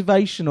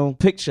motivational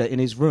picture in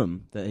his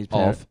room that his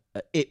parents.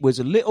 It was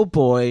a little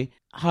boy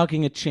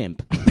hugging a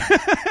chimp.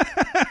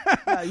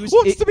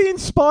 What's to be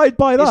inspired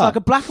by that? It's like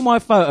a black and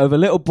white photo of a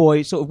little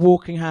boy sort of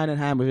walking hand in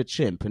hand with a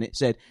chimp, and it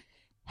said,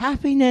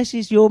 "Happiness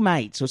is your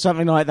mate," or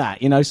something like that,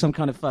 some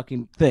kind of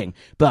fucking thing.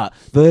 But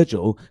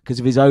Virgil, because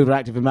of his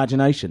overactive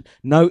imagination,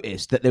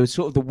 noticed that there was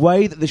sort of the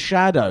way that the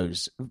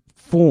shadows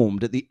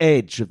formed at the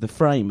edge of the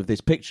frame of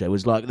this picture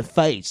was like the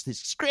face, this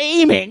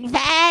screaming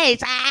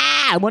face.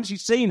 And once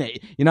you've seen it,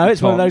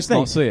 it's one of those can't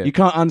things. see it. You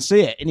can't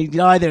unsee it. And he'd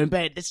lie there in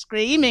bed, the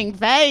screaming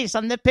face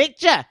on the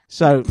picture.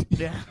 So,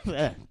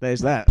 yeah,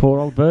 there's that. Poor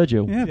old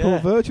Virgil. yeah, poor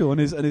Virgil and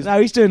his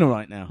No, he's doing all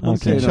right now.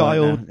 He's Okay. doing all right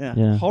child now,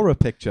 Yeah. horror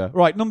picture.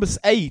 Right, number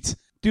 8.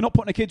 Do not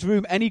put in a kid's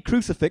room any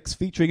crucifix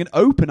featuring an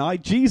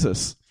open-eyed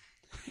Jesus.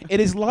 It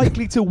is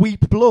likely to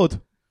weep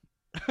blood.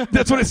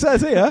 That's what it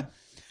says here.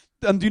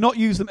 And do not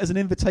use them as an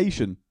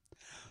invitation.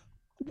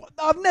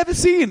 I've never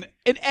seen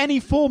in any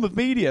form of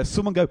media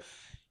someone go,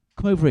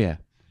 come over here.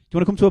 Do you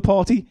want to come to a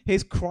party?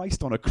 Here's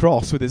Christ on a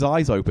cross with his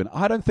eyes open.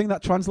 I don't think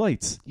that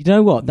translates. You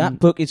know what? That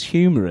book is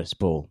humorous,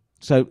 Paul.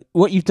 So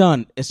what you've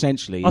done,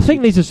 essentially... I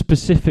think these are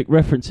specific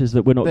references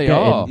that we're not They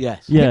getting. are. Yes.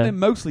 I think Yeah. they're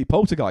mostly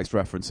poltergeist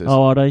references.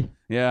 Oh, are they?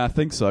 Yeah, I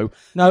think so.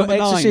 No, Number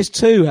 9. Exorcist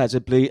 2 has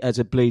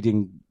a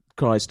bleeding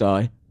Christ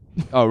eye.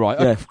 Oh, right.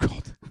 Yeah. Oh,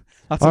 God.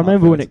 That's I an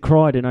remember when advert. it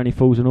cried in Only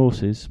Fools and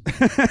Horses.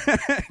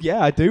 Yeah,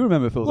 I do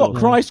remember Phil. What,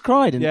 Christ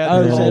cried? Yeah,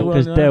 oh, there's is a- there one?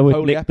 Because Derwood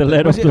Holy nicked the epic.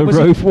 lead Was off it- the was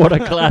it- roof. What a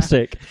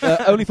classic.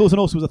 Only Fools and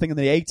Horses was a thing in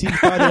the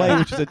 80s, by the way,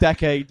 which is a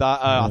decade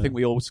that I think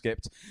we all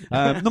skipped.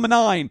 Number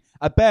 9,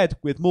 a bed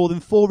with more than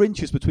 4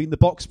 inches between the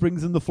box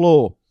springs and the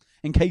floor,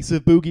 in case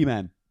of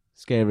boogeymen.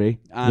 Scary.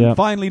 And Yeah.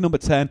 finally, number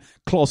 10,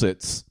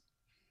 closets.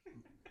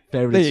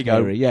 Very There you go.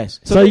 scary,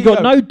 yes. So there you you got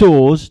go. no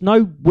doors,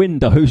 no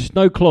windows,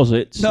 no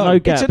closets, No, no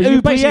it's gaps. an But you're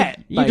oubliette,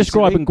 basically- You're basically.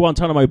 describing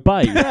Guantanamo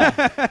Bay.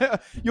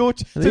 So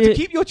to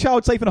keep your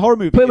child safe in a horror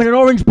movie, Put them in an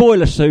orange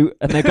boiler suit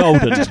and they're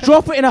golden. Just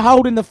drop it in a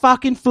hole in the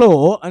fucking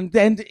floor and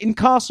then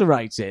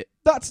incarcerate it.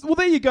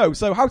 there you go.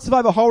 So How to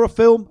Survive a Horror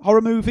Film,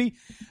 horror movie,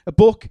 a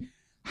book.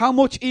 How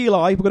much,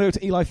 Eli, we're going to go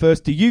to Eli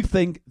first, do you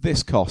think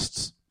this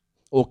costs?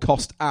 Or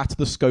cost at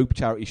the Scope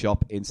charity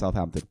shop in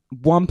Southampton?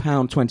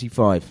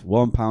 £1.25.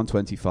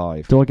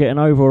 £1.25. Do I get an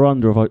over or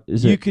under?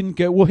 Is You it? can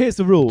go, well, here's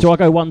the rules. Do I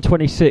go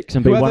 126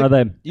 and be Whoever- one of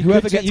them?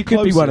 Whoever gets you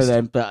could be one of closest-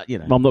 them, but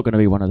I'm not going to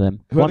be one of them.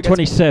 Whoever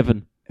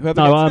 127.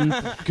 Whoever No,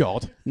 gets,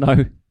 God. no.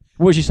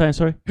 What was you saying?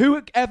 Sorry.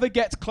 Whoever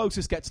gets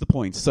closest gets the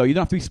point. So you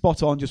don't have to be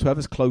spot on, just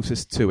whoever's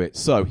closest to it.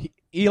 So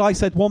Eli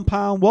said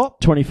 £1, what?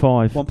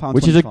 25. £1.25.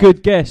 Which is a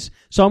good guess.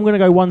 So I'm going to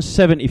go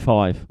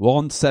 175.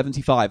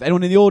 175.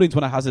 Anyone in the audience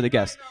want to hazard a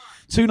guess?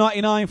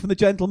 £2.99 from the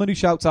gentleman who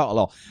shouts out a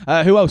lot.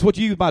 Who else? What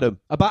do you, madam?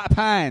 About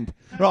 £1.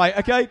 Right,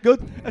 okay, good.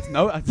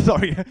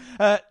 Sorry.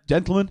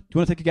 Gentleman, do you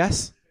want to take a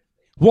guess?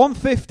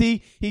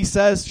 £1.50, he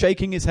says,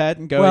 shaking his head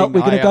and going, Well, we're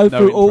going to go no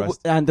through all,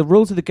 interest. and the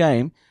rules of the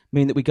game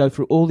mean that we go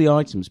through all the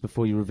items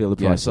before you reveal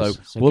the Yeah, prices.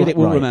 so we'll get it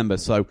right. remember.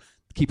 So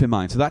keep in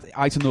mind. So that's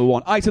item number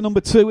 1. Item number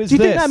 2 is Do you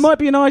this. think that might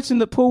be an item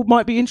that Paul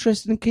might be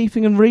interested in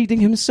keeping and reading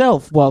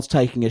himself whilst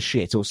taking a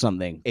shit or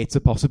something? It's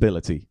a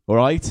possibility, all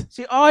right?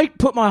 See, I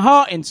put my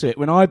heart into it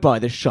when I buy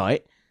the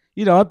shite.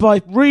 You know, I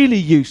buy really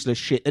useless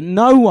shit that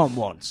no one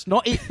wants.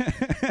 Not it.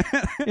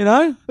 You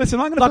know?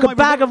 Listen, I'm going to Like put a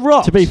bag of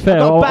rocks. To be fair, I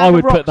got a bag I of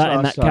would put rocks that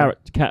in last that time.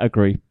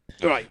 category.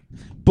 Right.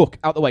 Book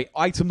out the way.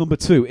 Item number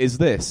 2 is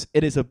this.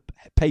 It is a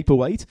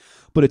paperweight,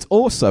 but it's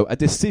also a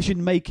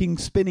decision-making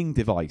spinning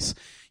device.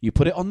 You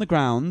put it on the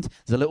ground,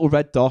 there's a little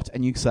red dot,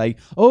 and you say,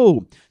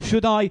 oh,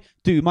 should I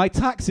do my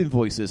tax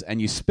invoices? And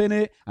you spin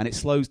it, and it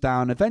slows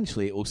down.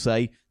 Eventually, it will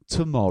say,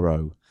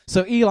 tomorrow.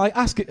 So, Eli,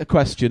 ask it a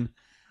question,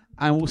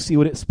 and we'll see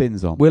what it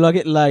spins on. Will I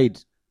get laid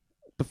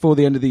before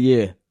the end of the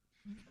year?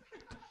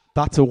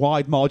 That's a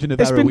wide margin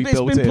of It's error we been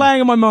built in. playing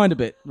on my mind a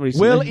bit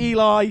recently. Will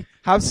Eli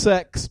have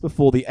sex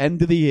before the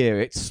end of the year?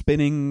 It's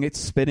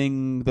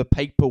spinning the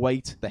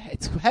paperweight.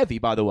 It's heavy,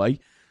 by the way.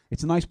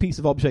 It's a nice piece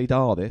of objet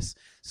d'art, this.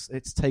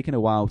 It's taken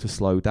a while to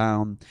slow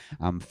down.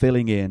 I'm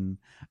filling in.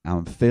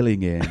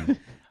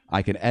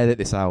 I can edit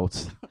this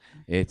out.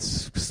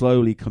 It's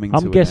slowly coming to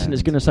an I'm guessing end.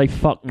 it's going to say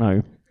fuck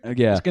no.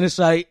 Yeah. It's going to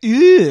say,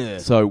 ew.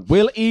 So,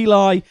 will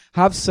Eli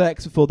have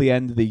sex before the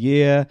end of the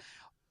year?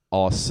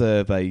 Our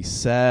survey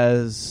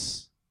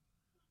says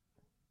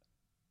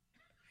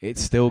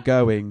it's still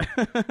going.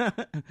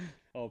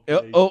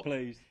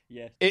 Please.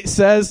 Yes. It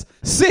says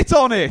sit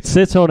on it.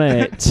 Sit on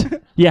it.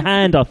 Your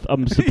hand,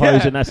 I'm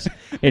supposing that's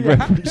in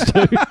reference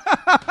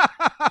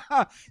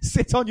to.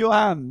 Sit on your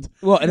hand.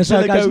 What? And so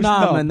it Until goes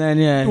numb, and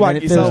then, Wank then it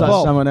feels yourself like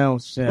off. someone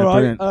else. Yeah, All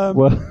right. brilliant.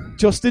 Well,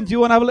 Justin, do you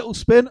want to have a little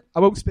spin?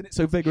 I won't spin it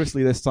so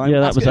vigorously this time.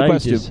 yeah, that Ask was it a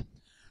ages. question.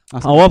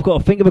 Ask Oh, I've got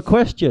to think of a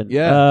question.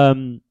 Yeah.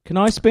 Can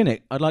I spin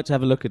it? I'd like to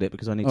have a look at it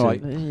because I need All to.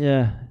 right.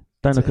 Yeah.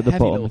 Don't look It's at a the heavy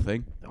bottom. little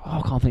thing.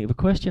 Oh, I can't think of a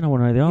question. I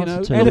want to know the You answer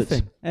know, to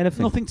anything.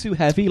 Anything. Nothing too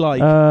heavy, like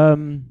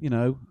it. you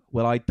know,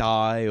 will I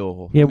die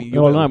or? Yeah, I mean,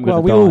 you well, will. I'm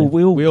Well, gonna die.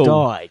 we We all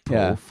all- died, Paul.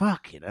 yeah.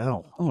 Fucking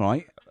hell. All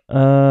right.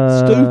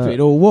 Stupid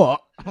or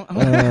what?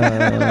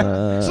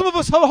 Some of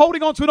us are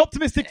holding on to an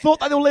optimistic thought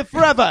that they'll live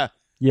forever.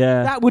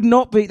 Yeah. That would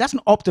not be. That's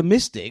not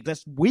optimistic.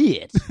 That's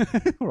weird.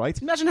 All right.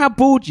 Imagine how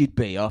bored you'd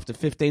be after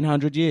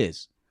 1,500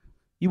 years.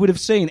 You would have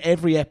seen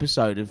every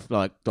episode of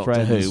like Doctor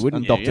Friends Who,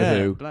 wouldn't and you? Doctor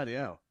Yeah, Who. Bloody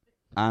hell.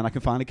 And I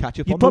can finally catch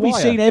up You've on probably The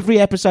Wire. seen every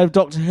episode of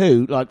Doctor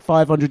Who like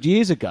 500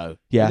 years ago.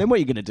 Yeah. And then what are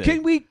you going to do?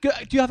 Can we? Do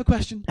you have a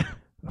question?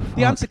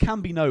 The answer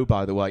can be no,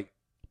 by the way.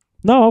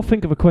 No, I'll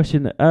think of a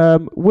question. Is my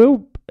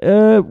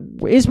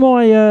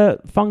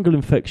fungal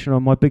infection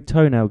on my big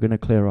toenail going to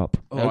clear up?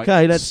 All right,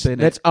 Okay, let's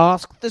spin it.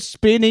 ask the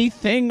spinny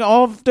thing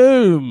of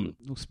doom.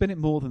 We'll spin it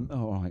more than.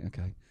 Oh, all right,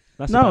 okay.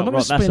 That's No, about I'm not right.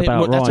 going to spin it. That's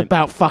about That's right.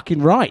 about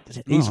fucking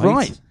right. He's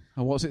right.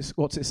 And what's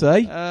it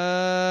say?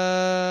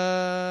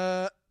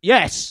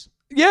 Yes.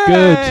 Yay!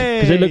 Good,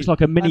 because it looks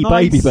like a mini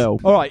baby bell.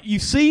 All right,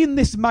 you've seen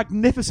this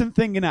magnificent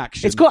thing in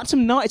action. It's got a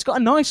nice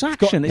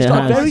action. It's it got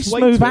a has. very Nice weight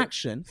smooth to it.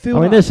 action. Feel I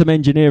mean, that? there's some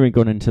engineering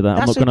gone into that.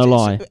 I'm not going to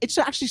lie. It's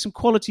actually some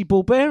quality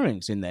ball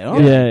bearings in there.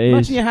 Aren't Yeah, there? it is.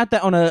 Imagine you had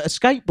that on a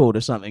skateboard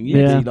or something. You'd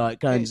Yeah. be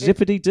like going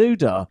zippity doo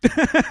dah.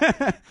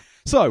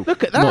 So,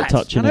 Look at that. Not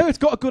touching I know it. it's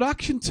got a good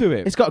action to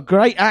it. It's got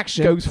great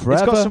action. Goes It's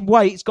forever. got some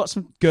weight. It's got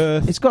some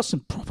girth. It's got some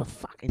proper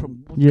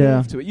fucking. Yeah.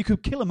 Girth to it. You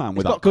could kill a man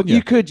with It's that, got- couldn't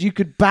you? you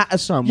could batter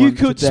someone. You to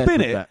could death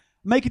spin with it, that.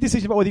 make a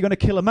decision about whether you're going to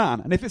kill a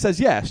man, and if it says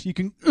yes, you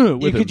can.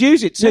 You could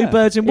use it. Two Yeah.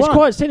 birds in It's one.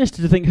 quite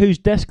sinister to think whose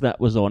desk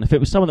that was on. If it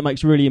was someone that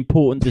makes really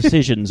important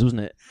decisions,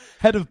 wasn't it?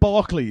 Head of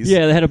Barclays.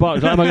 Yeah, the head of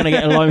Barclays. Like, am I going to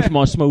get a loan for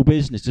my small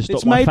business to stop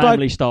It's my made by-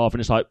 family starving?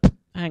 It's like,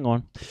 hang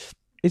on.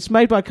 It's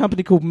made by a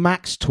company called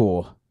Max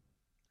Tour.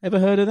 Ever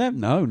heard of them?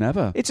 No,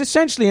 never. It's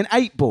essentially an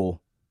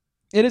 8-ball,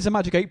 It is a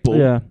magic 8-ball.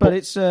 Yeah. but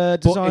it's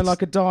designed it's-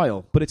 like a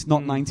dial. But it's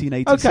not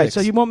 1986. Okay, so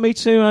you want me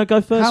to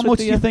go first? How with much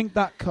the, do you think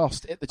that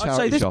cost at the I'd say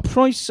charity this shop?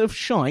 price of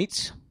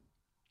shite.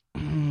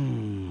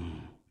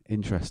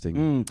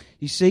 Interesting.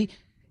 You see,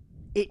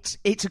 it's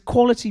a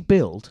quality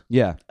build,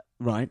 Yeah.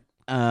 right?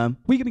 We're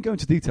going to go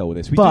into detail with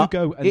this. We but do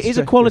go. And it is a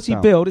stretch quality this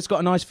out. build. It's got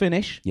a nice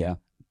finish, Yeah.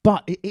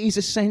 but it is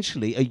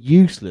essentially a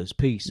useless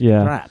piece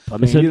Yeah. of crap. I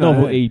mean, It's a you know,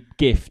 novelty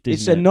gift,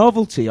 It's isn't a it?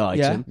 novelty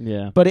item,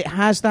 Yeah. but it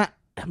has that.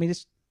 I mean,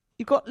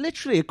 you've got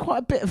literally quite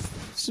a bit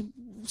of some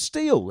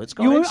steel. It's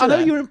got. I know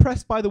you're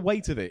impressed by the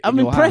weight of it. I'm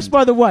in your impressed hand.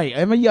 by the weight.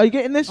 Are you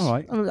getting this? All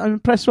right. I'm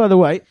impressed by the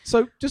weight.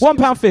 So just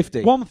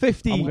 £1.50.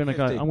 £1.50. I'm going to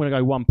go. I'm going to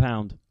go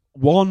 £1.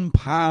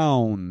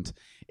 £1.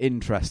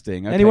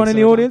 Interesting. Okay, Anyone in so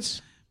the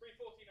audience?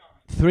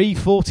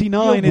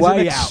 $3.49 You're is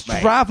way an out, mate.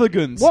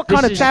 extravagance. What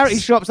kind of is- charity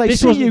shops they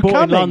This see wasn't you bought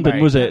coming, in London,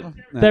 mate? was it?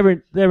 No.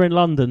 They're in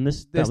London.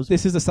 This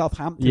is the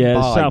Southampton. yeah,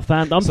 buy.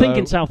 Southampton. I'm So-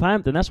 thinking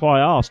Southampton. That's why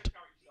I asked.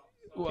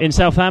 In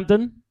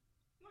Southampton,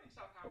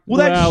 Well,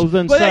 Well,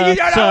 then, you sir, don't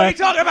know what sir. you're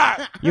talking about.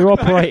 you're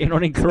operating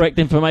on incorrect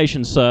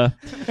information, sir.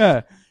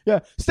 Yeah. Yeah.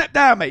 Step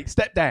down, mate.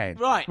 Step down.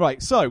 Right.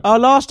 Right. So Our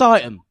last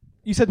item.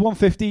 you said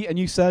 150 and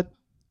you said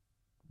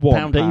 £1.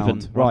 Pound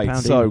even. Right.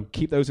 £1 so even.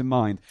 keep those in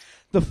mind.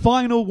 The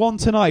final one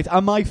tonight,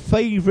 and my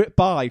favourite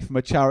buy from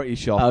a charity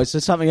shop. Oh,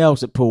 it's something else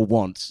that Paul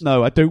wants.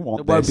 No, I don't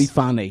want It won't this. be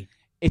funny.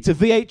 It's a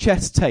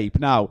VHS tape.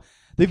 Now,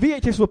 the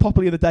VHS were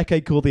popular in the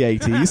decade called the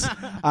 80s,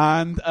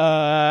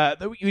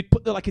 and you'd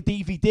put them like a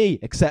DVD,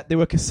 except they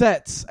were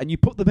cassettes, and you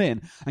put them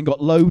in and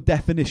got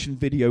low-definition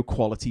video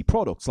quality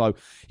products. So,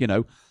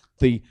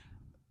 the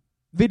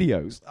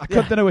videos. I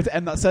don't know where to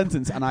end that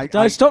sentence, and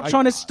Don't stop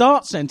trying to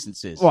start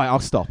sentences. Right, I'll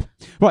stop.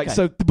 Right, Okay.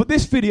 so, but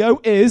this video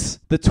is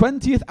the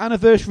 20th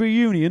anniversary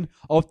reunion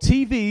of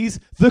TV's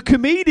The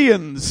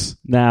Comedians.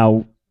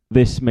 Now,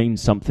 this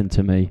means something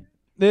to me.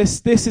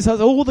 This has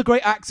all the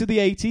great acts of the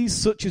 80s,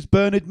 such as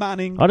Bernard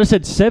Manning. I'd have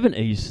said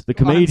 70s, the And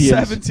comedians.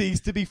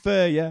 70s, to be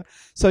fair, yeah.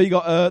 So you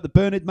got the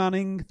Bernard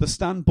Manning, the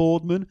Stan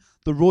Boardman,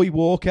 the Roy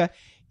Walker.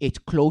 It's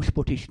close,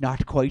 but it's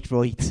not quite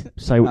right.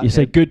 Say what you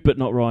say, good but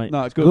not right.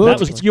 No, it's good. That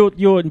was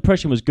your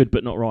impression was good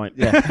but not right.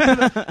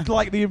 Yeah.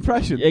 Like the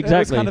impression. Exactly. It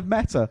was kind of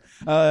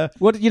meta.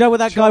 What you know what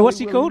that guy? Charlie What's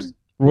he called? Williams.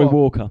 Roy What?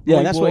 Walker. Yeah,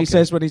 Roy that's what he Walker.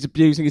 says when he's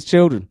abusing his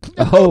children.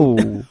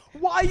 Oh.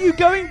 Why are you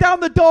going down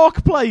the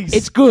dark place?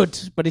 It's good,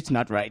 but it's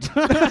not right.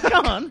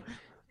 Come on,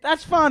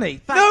 that's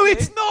funny. Thank No, you.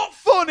 it's not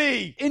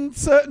funny. In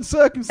certain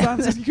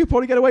circumstances, you could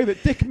probably get away with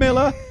it. Dick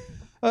Miller,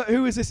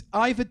 who is this?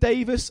 Ivor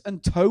Davis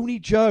and Tony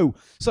Joe.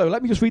 So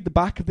let me just read the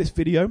back of this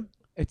video.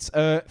 It's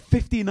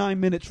 59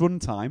 minutes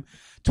runtime.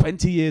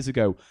 20 years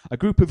ago, a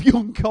group of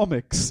young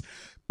comics.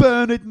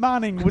 Bernard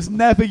Manning was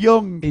never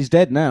young. He's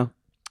dead now.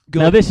 Good.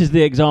 Now this is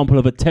the example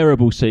of a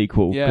terrible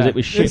sequel because Yeah. it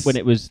was shit This- when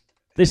it was.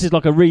 This is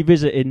like a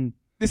revisiting.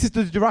 This is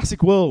the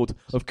Jurassic World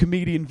of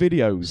comedian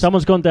videos.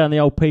 Someone's gone down the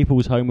old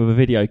people's home with a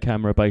video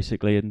camera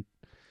basically and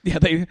Yeah,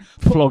 they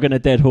flogging a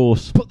dead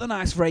horse. put the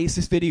nice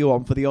racist video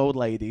on for the old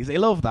ladies. They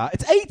love that.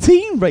 It's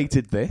 18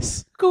 rated,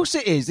 this. Of course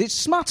it is. It's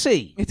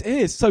smutty. It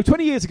is. So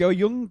 20 years ago, a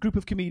young group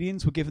of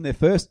comedians were given their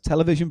first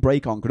television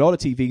break on Granada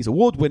TV's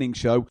award-winning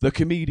show, The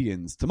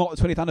Comedians. To mark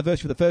the 20th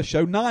anniversary of the first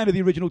show, 9 of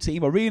the original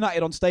team were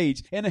reunited on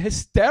stage in a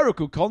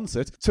hysterical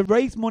concert to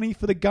raise money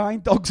for the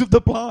Guide Dogs of the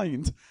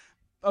Blind.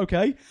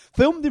 Okay.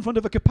 Filmed in front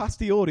of a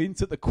capacity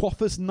audience at the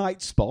Quaffers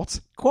Night Spot.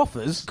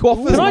 Quaffers.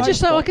 Quaffers Can I Night just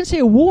say Spot. I can see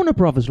a Warner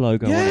Brothers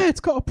logo on Yeah, it. it's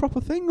got a proper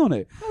thing on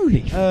it.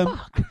 Holy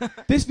fuck.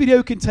 This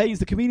video contains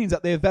the comedians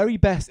at their very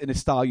best in a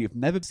style you've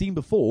never seen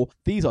before.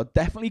 These are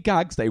definitely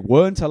gags they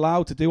weren't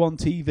allowed to do on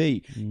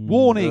TV.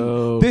 Warning,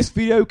 No. this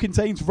video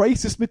contains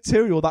racist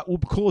material that will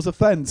cause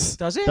offence.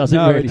 Does it? Does it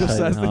No, really it just say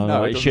says that? that. No,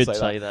 No, it doesn't should say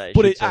say that. that.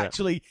 But should it say that.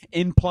 actually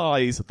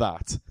implies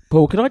that.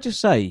 Paul, can I just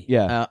say?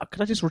 Yeah.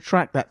 Can I just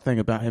retract that thing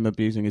about him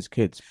abusing his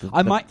kids?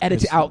 I might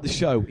edit it out the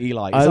show,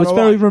 Eli. Is I that was all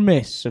very right?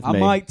 remiss of I me.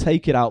 might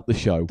take it out the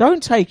show.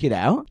 Don't take it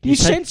out. You're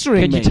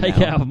censoring Can me you take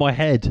now. it out of my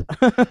head?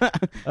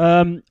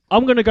 I'm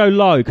going to go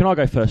low. Can I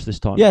go first this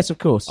time? Yes, of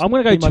course. I'm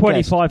going to Be go my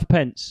guest. 25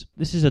 pence.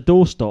 This is a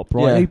doorstop,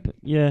 right?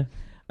 Yeah.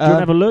 Do you want to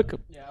have a look?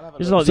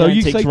 This is like So the you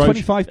Antiques say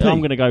Roadshow. 25p? I'm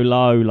going to go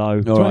low. All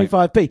right.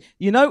 25p.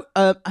 You know,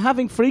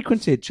 having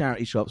frequented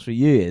charity shops for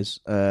years,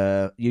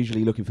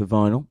 usually looking for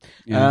vinyl,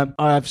 Yeah.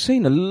 I've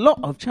seen a lot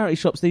of charity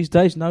shops these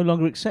days no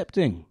longer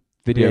accepting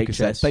Video VHS.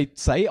 cassettes. They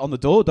say it on the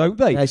door, don't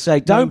they? They say,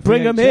 don't No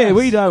bring them VHS. here,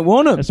 we don't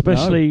want them.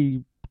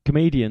 Especially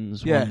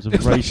comedians' Yeah. ones of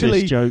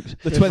Especially racist jokes.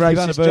 The If 20th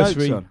racist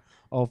anniversary jokes on.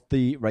 of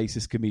the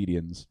racist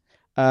comedians.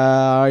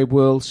 I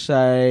will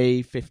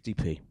say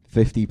 50p.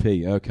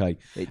 50p, okay.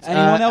 It's-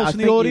 Anyone I else in think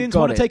the you've audience got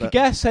want to it, take a but-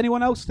 guess?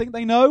 Anyone else think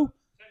they know?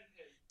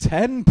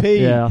 10p.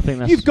 Yeah, I think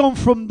that's... You've gone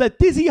from the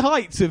dizzy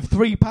heights of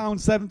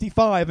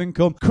 £3.75 and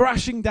come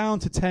crashing down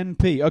to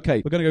 10p.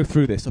 Okay, we're going to go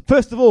through this. So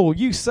first of all,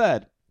 you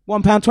said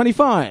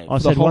 £1.25. I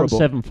said horrible.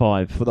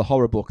 175. for the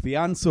horror book, the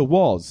answer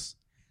was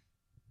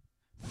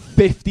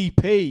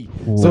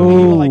 50p. So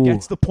Ooh. Eli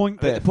gets the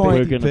point there. The point.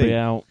 We're going to 50p. be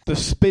out. The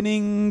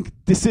spinning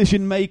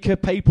decision maker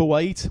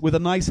paperweight with a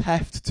nice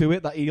heft to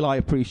it that Eli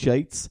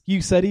appreciates.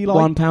 You said, Eli?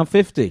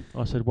 £1.50.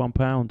 I said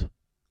 £1.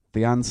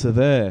 The answer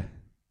there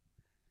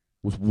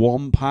was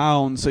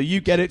 £1. So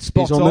you get it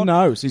spot He's on the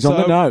nose. He's on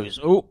the nose.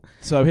 Oh.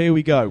 So here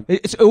we go.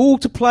 It's all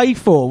to play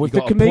for with You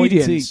the got a point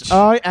comedians. each.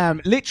 I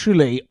am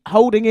literally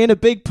holding in a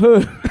big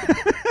poo.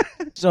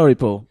 Sorry,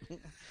 Paul.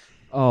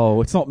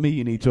 Oh, it's not me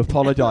you need to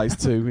apologise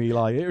to,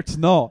 Eli. It's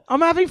not.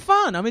 I'm having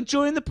fun. I'm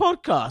enjoying the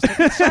podcast. I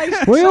can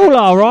say- We all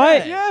are,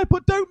 right? Yeah,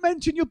 but don't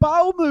mention your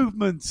bowel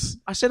movements.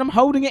 I said I'm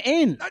holding it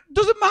in. That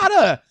doesn't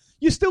matter.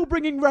 You're still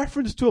bringing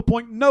reference to a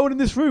point no one in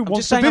this room I'm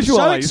wants just to saying I'm so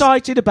visualise.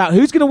 excited about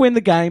who's going to win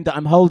the game that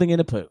I'm holding in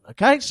a poo.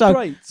 Okay, so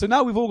Great. So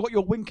now we've all got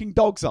your winking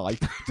dog's eye,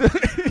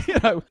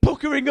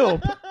 puckering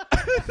up.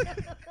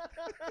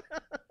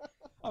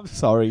 I'm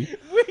sorry.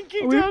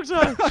 winking dog's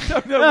eye. I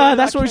don't know where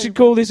That's that what we came should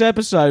call this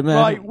episode, man.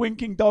 Right,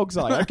 winking dog's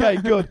eye. Okay,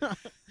 good.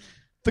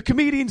 The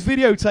comedian's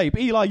videotape.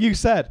 Eli, you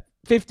said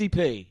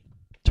 50p.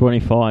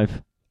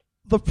 25.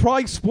 the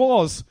price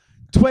was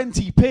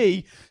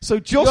 20p. So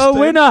Justin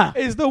winner.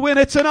 is the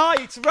winner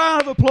tonight.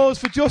 Round of applause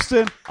for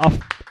Justin. I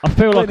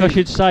feel like I Winning.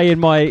 should say in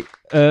my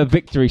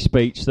victory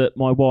speech that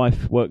my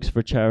wife works for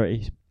a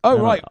charity Oh,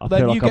 And right. I Then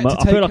feel you like get to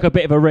I feel take... like a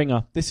bit of a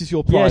ringer. This is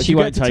your Yeah, prize. she you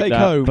won't get to take take that,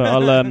 home but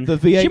I'll, the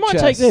VHS. she might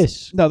take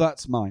this. No,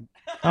 that's mine.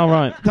 All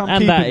right, I'm and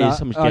keeping that that. is.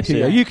 I'm just Okay, guessing.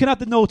 yeah. You can have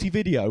the naughty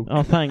video.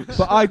 Oh, thanks.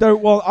 But I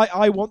don't want...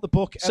 I want the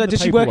book So and the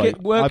does she work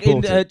paperweight. I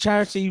in bought it.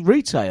 charity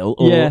retail?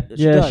 Or yeah, she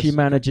yeah, does? she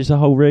manages a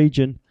whole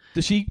region.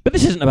 Does she... But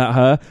this isn't about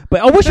her.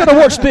 But I wish I'd have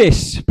watched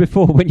this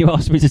before when you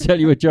asked me to tell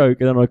you a joke,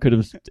 and then I could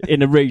have,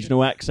 in a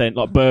regional accent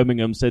like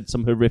Birmingham, said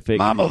some horrific.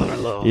 My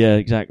mother-in-law. Yeah,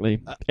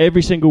 exactly.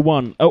 Every single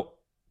one. Oh,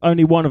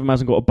 only one of them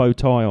hasn't got a bow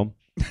tie on.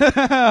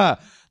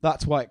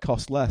 That's why it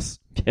costs less.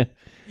 Yeah.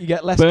 You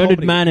get less Bernard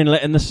comedy. Manning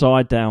letting the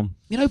side down.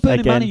 You know,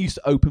 Bernard Again. Manning used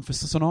to open for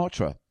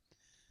Sinatra.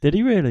 Did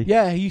he really?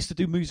 Yeah, he used to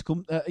do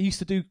musical. He used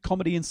to do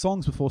comedy and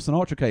songs before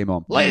Sinatra came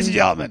on. Ladies and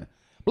gentlemen,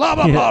 blah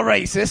blah blah,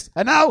 racist,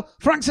 and now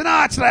Frank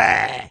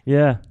Sinatra.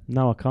 Yeah.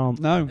 No, I can't.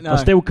 No, I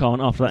still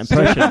can't after that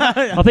impression.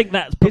 I think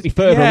that's put me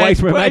further away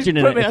from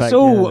imagining it. in That's fact,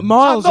 all yeah.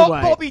 miles I'm not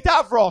away. Bobby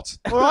Davrot.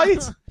 All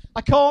right,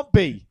 I can't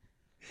be,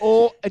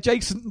 or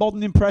adjacent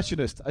modern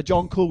impressionist, a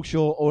John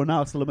Coulshaw or an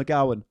Alistair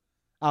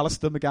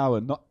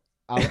McGowan, not.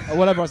 Or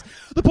whatever else.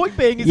 The point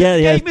being is Yeah,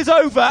 the yeah. game is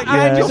over and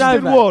Yeah.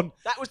 Justin Over. won.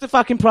 That was the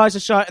fucking prize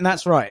of shite, and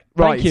that's right.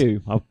 Thank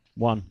you. I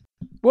won.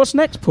 What's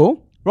next,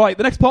 Paul? Right,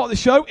 the next part of the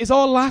show is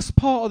our last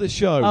part of the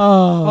show.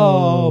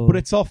 Oh. But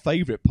it's our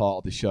favourite part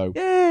of the show.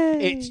 Yay!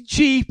 It's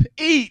Cheap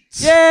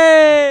Eats.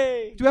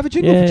 Yay! Do we have a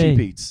jingle Yay. for Cheap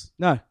Eats?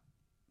 No.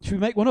 Should we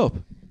make one up?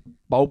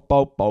 Bo,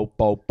 bo, bo,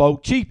 bo, bo.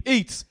 Cheap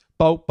Eats.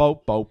 Bo,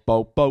 bo, bo,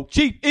 bo, bo.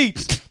 Cheap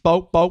Eats.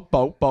 Bo, bo,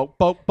 bo, bo,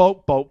 bo,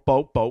 bo, bo,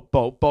 bo, bo,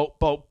 bo, bo,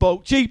 bo,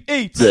 bo. Cheap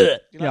Eats.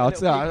 Yeah,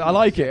 I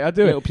like it. I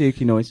do Little it.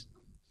 pukey noise.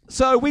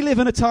 So we live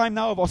in a time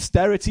now of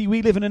austerity.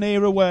 We live in an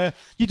era where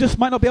you just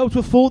might not be able to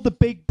afford the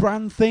big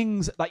brand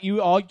things that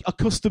you are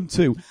accustomed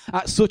to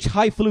at such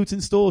highfalutin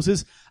stores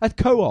as a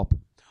Co-op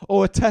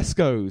or a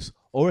Tesco's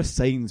or a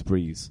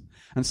Sainsbury's.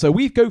 And so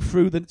we go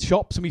through the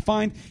shops and we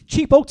find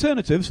cheap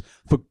alternatives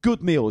for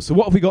good meals. So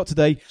what have we got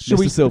today, Do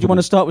Mr. you Silverman? want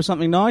to start with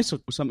something nice or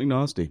something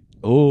nasty?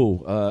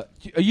 Oh,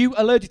 are you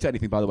allergic to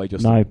anything, by the way,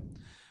 Justin? No.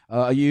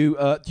 Are you?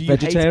 Do you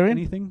Vegetarian?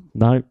 hate anything?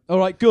 No. All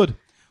right, good.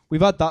 We've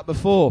had that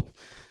before,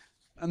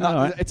 and that,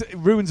 All right. it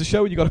ruins the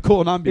show when you got to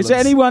call an ambulance. Is there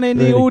anyone in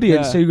the Really?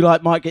 audience Yeah. who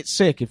might get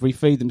sick if we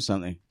feed them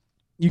something?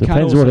 You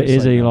Depends can what also it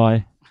is, say that. Eli.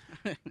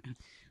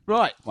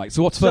 Right. Right.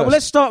 So what's So first?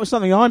 let's start with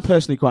something I'm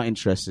personally quite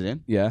interested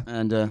in, Yeah.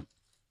 and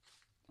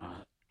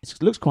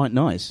it looks quite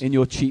nice. In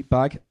your cheap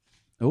bag.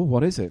 Oh,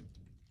 what is it?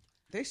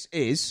 This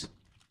is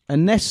a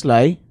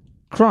Nestle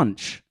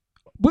Crunch.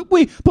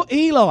 But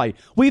Eli,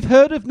 we've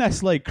heard of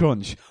Nestle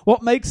Crunch.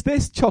 What makes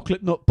this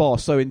chocolate nut bar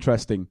so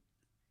interesting?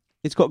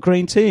 It's got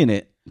green tea in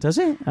it, does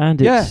it?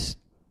 And Yeah. it's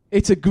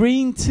It's a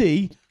green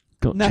tea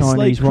got Nestle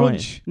Chinese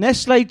Crunch.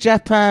 Nestle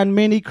Japan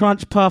Mini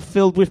Crunch Puff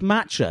filled with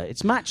matcha.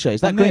 It's matcha.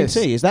 Is that And green this-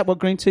 tea? Is that what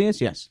green tea is?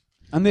 Yes.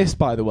 And this,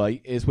 by the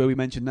way, is where we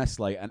mention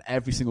Nestle, and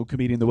every single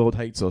comedian in the world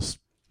hates us.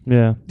 Right.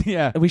 Yeah.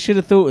 Yeah, We should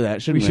have thought of that, we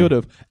shouldn't we? should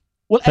have.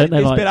 Well, Don't edit they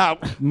this like bit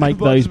out. Make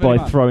But those it doesn't by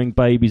really throwing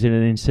babies in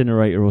an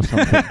incinerator or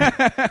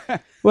something.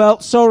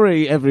 Well,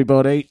 sorry,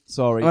 everybody.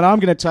 Sorry. Well, I'm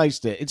going to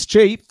taste it. It's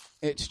cheap.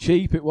 It's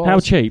cheap, it was. How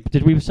cheap?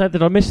 Did we say?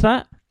 Did I miss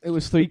that? It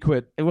was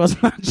 £3. It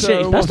wasn't that So-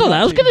 cheap. That's not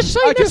that. I was going to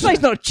say I just-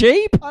 Nestle's not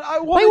cheap. I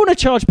They want to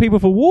charge people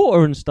for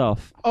water and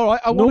stuff. All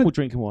right, I Normal wanted,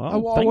 drinking water. I,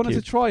 Oh, I thank wanted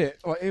you. to try it.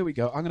 All right, here we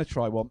go. I'm going to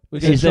try one.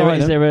 Is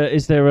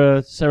there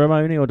a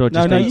ceremony or do I No,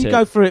 just no, eat you it?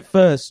 go for it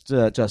first,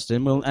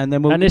 Justin. And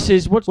then we'll And this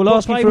is what ask you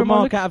for flavour a am I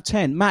mark looking- out of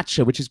 10.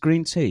 Matcha, which is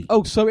green tea.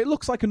 Oh, so it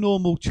looks like a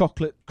normal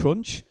chocolate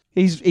crunch.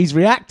 He's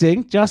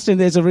reacting, Justin.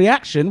 There's a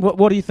reaction.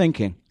 What are you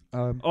thinking?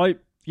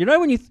 You know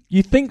when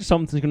you think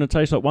something's going to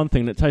taste like one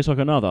thing and it tastes like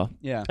another?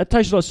 Yeah. It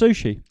tastes like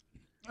sushi.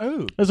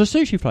 Oh, There's a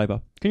sushi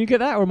flavour. Can you get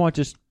that or am I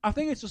just... I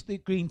think it's just the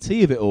green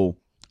tea of it all.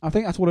 I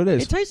think that's what it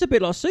is. It tastes a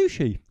bit like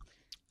sushi.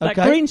 That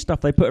Okay. green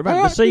stuff they put around, Oh,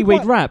 the actually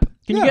seaweed quite- wrap.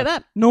 Can you yeah. get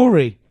that?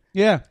 Nori,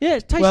 Yeah. Yeah,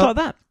 it tastes Well- like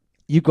that.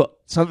 you've got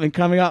something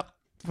coming up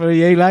for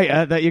you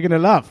later that you're going to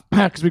love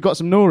because we've got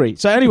some nori.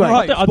 So anyway,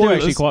 Right. I do spoilers.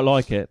 actually quite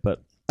like it,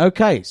 but...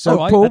 okay. So All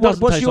right, Paul, that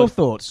doesn't what's taste your like-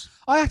 thoughts?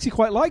 I actually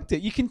quite liked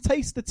it. You can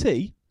taste the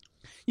tea.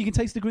 You can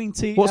taste the green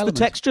tea. What's element.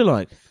 the texture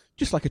like?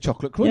 Just like a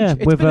chocolate crunch. Yeah,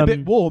 It's with, been a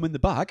bit warm in the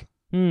bag.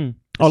 I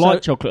So-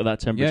 like chocolate at that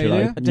temperature, Yeah,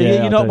 yeah. though.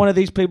 You're I not do. one of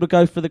these people who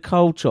go for the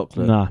cold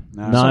chocolate. No,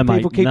 No. no, Some mate.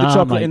 people keep the Nah,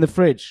 chocolate mate. in the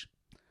fridge.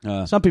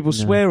 Uh, Some people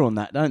swear on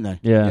that, don't they?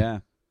 Yeah.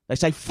 They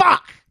say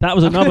 "fuck." That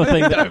was another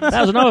thing. That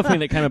was another thing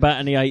that came about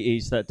in the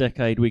 80s. That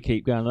decade, we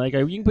keep going. They go,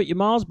 you can put your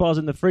Mars bars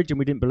in the fridge, and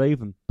we didn't believe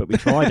them, but we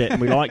tried it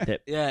and we liked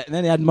it. Yeah, and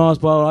then they had Mars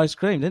bar ice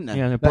cream, didn't they?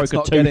 Yeah, and they let's broke a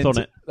not get tooth on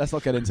into- it. Let's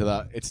not get into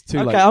that. It's too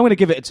Okay, late. I'm going to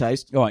give it a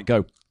taste. All right,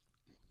 go.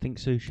 Think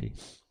sushi.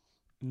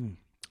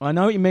 I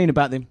know what you mean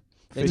about them.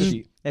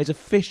 Fishy. There's a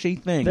fishy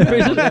thing.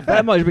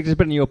 That might be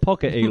been in your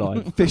pocket,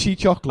 Eli. Fishy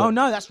chocolate. Oh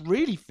no, that's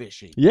really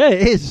fishy. Yeah,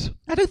 it is.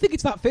 I don't think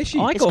it's that fishy.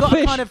 I It's got got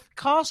fish. a kind of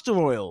castor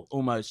oil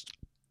almost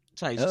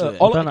taste to it.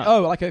 oh, don't like,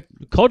 know. like a...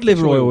 Cod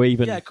liver Fish oil. oil,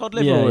 even. Yeah, cod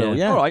liver oil,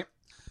 yeah. All right.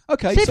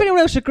 Okay. See if so anyone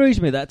else agrees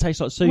with me that tastes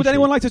like sushi. would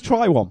anyone like to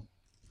try one?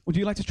 Would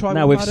you like to try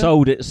Now one, we've madam?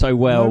 sold it so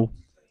well.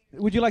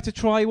 Would you like to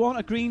try one?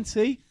 A green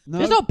tea? No.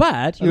 It's not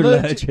bad. You're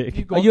allergic.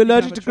 You've got- Are you can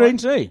allergic have to a try. green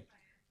tea?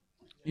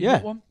 You Yeah.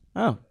 got one?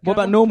 Oh, what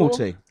about normal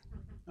tea?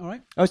 All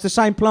right. Oh, it's the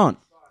same plant.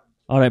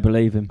 I don't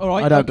believe him. All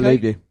right. I don't okay.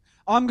 believe you.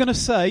 I'm going to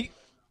say,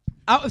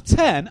 out of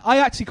 10, I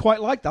actually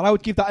quite like that. I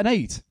would give that an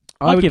 8.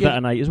 I'd give that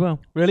an 8 as well.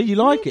 Really? You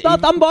like it?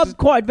 I'm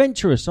quite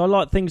adventurous. I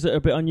like things that are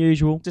a bit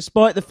unusual.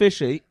 Despite the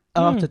fishy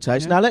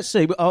aftertaste. Now, let's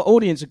see. Our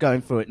audience are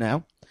going through it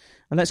now.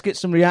 And let's get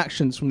some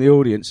reactions from the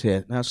audience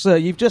here. Now, sir,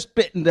 you've just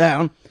bitten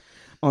down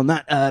on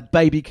that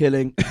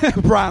baby-killing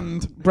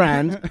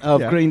brand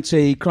of green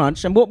tea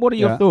crunch. And what are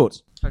your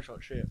thoughts? Tastes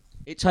like shit.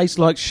 It tastes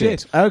like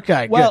shit.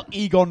 Okay, Well, good.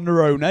 Egon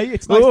Nerone,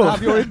 it's nice to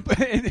have your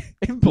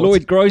input.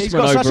 Lloyd He's Grossman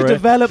got such over a it.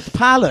 developed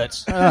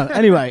palate.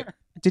 Anyway,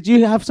 did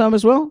you have some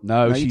as well?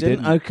 No, you she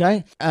didn't.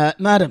 Okay.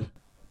 Madam.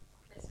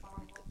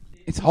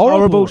 It's Horrible,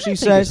 horrible. she I think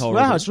says. it's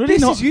horrible. Wow, it's really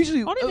This not. is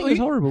usually... I don't think it's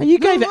horrible. And you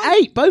gave it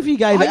 8. Both of you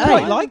gave it 8. I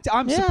quite liked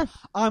it. Yeah.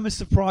 I'm as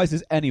surprised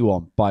as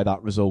anyone by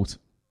that result.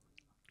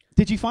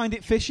 Did you find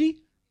it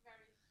fishy?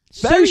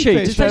 Very Sushi.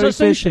 fishy. It tastes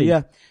like sushi.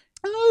 Yeah.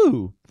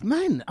 Oh.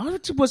 Man, I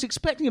was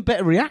expecting a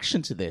better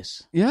reaction to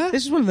this. Yeah?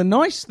 This is one of the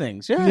nice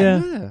things. Yeah.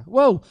 Yeah.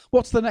 Well,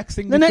 what's the next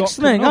thing The we've next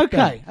got coming thing. up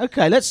then?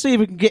 Okay. Let's see if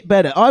we can get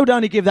better. I would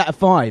only give that a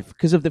 5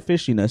 because of the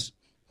fishiness.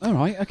 All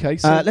right, okay.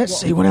 So Let's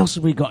see. What else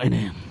have we got in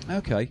here?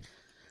 Okay.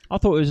 I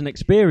thought it was an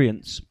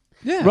experience.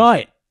 Yeah.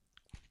 Right.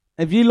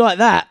 If you like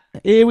that,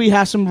 here we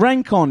have some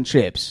Rencon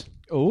chips.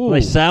 Oh.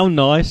 They sound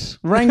nice.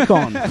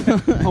 Rencon.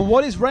 And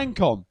what is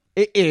Rencon?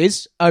 It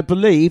is, I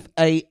believe,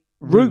 a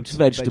root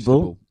vegetable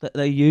vegetable. that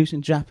they use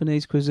in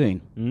Japanese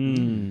cuisine.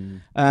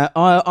 Mm.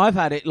 I've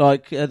had it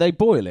like they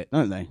boil it,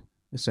 don't they?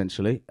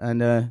 Essentially, and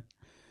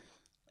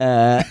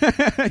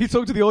You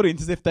talk to the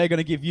audience as if they're going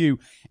to give you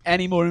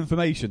any more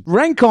information.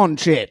 Rencon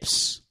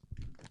chips.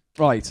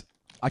 Right.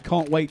 I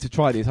can't wait to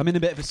try this. I'm in a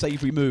bit of a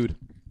savoury mood.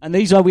 And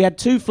these are, we had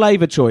 2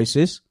 flavour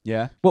choices.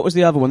 Yeah. What was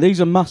the other one? These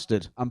are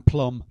mustard. And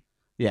plum.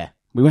 Yeah,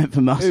 we went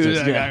for mustard. Who's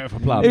gonna yeah. go for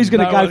plum? Who's going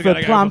to No go one's for gonna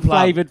a go for plum.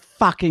 plum-flavoured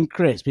fucking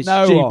crisp? It's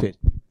No one. stupid.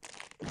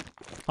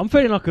 I'm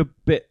feeling like a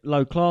bit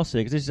low class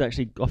here because this is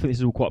actually, I think this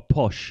is all quite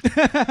posh. I'm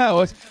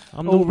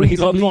Oh, not really, like,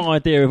 reasonably- my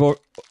idea of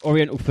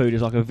Oriental food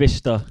is like a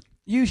Vista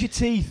Use your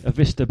teeth. beef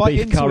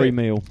into curry it.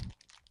 meal.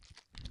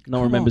 No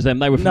one Come remembers on. them.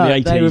 They were from No, the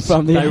 80s. they were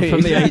from the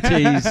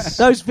 80s.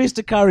 Those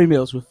Vista curry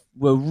meals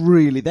were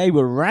really, they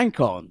were rank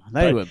on.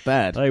 They were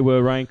bad. They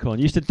were rank on.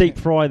 Used to deep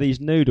fry these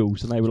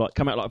noodles and they were like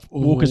come out like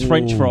Walker's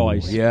French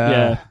fries.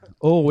 Yeah.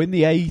 Oh, in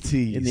the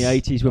 80s. In the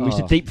 80s when we used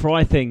to deep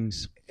fry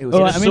things. It was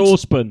In All a right, I mean-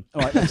 saucepan.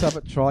 All right, let's have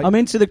a try. I'm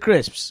into the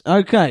crisps.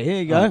 Okay,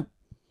 here you go.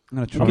 I'm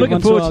going to try I'm Give looking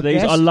one to forward our to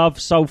these. guest. I love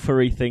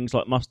sulphury things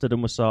like mustard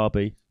and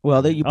wasabi.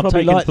 Well, you I've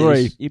probably taken like 3.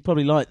 these. You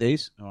probably like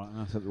these. All right,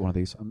 let's have one of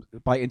these.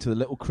 Bite into the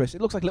little crisp.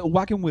 It looks like a little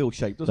wagon wheel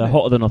shape, doesn't They're it?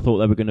 hotter than I thought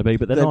they were going to be,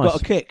 but they're They've nice.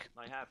 got a kick.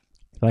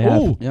 They have.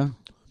 Oh, Yeah.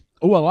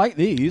 oh, I like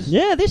these.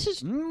 Yeah, this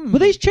is. Were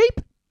these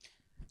cheap?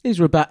 These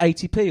were about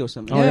 80p or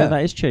something. Oh yeah, Yeah.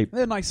 that is cheap.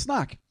 They're a nice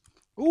snack.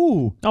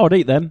 Ooh, Oh, I'd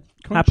eat them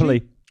Crunchy.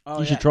 happily. Oh, You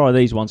yeah. should try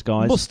these ones,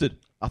 guys. mustard.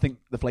 I think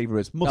the flavour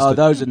is Oh, mustard.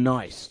 those are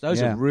nice.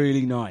 Those Yeah. are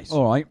really nice.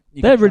 All right.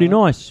 You They're can try really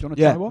one. nice. Do you want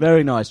to try Yeah, one?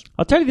 very nice.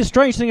 I'll tell you the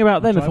strange thing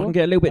about them Try if I can one?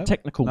 get a little bit No.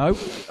 technical. No.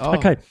 Oh.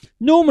 Okay.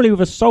 Normally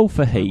with a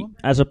sulfur heat,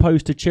 as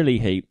opposed to chili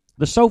heat,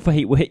 the sulfur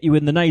heat will hit you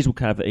in the nasal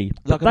cavity.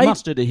 Like But a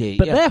mustardy heat.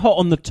 But yeah. they're hot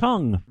on the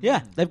tongue.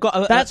 Yeah, they've got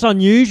a... That's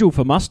unusual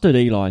for mustard,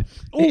 Eli.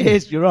 It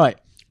is, you're right.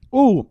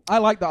 Ooh, I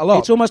like that a lot.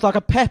 It's almost like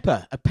a peppery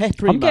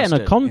I'm getting a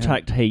mustard.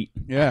 contact heat.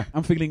 Yeah,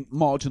 I'm feeling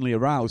marginally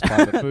aroused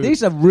by the food.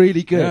 These are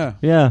really good. Yeah.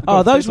 Yeah. Oh,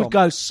 Got those fizz would on.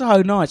 go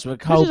so nice with a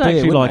This cold is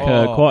actually beer. like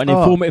wouldn't Oh. quite an Oh.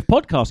 informative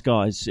podcast,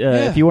 guys.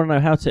 If you want to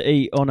know how to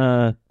eat on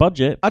a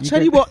budget, I'll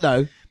tell you what,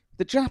 though.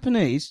 The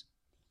Japanese,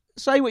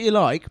 say what you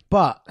like,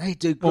 but they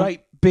do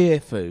great beer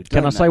food.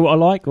 Can don't I say they? what I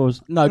like? Or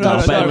No, No, don't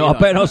no, say I no, what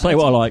better you not say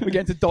what I like. We're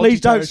getting to dodgy Please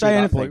don't say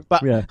territory at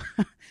that anything. point.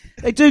 But Yeah.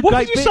 they do What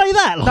great did you beer- say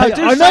that? No, Like,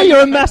 do I know say- you're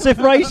a massive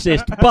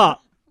racist, but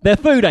their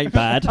food ain't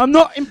bad. I'm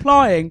not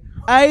implying,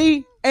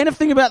 A,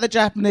 anything about the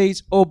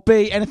Japanese, or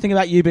B, anything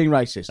about you being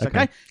racist,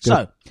 okay? good.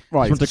 So,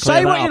 Right. Just want to clear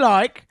say that what up. you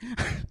like.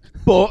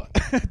 But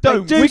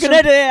don't. do We some- can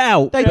edit it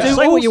out. They Yeah. do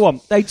Say what you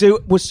want. They do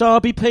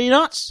wasabi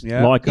peanuts.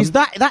 Yeah. Like 'em. Is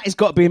that has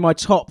got to be in my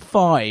top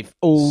 5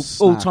 all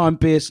time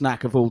beer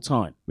snack of all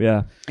time?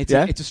 Yeah. It's,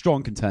 Yeah? it's a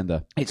strong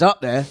contender. It's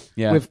up there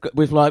Yeah.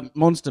 with like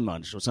Monster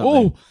Munch or something.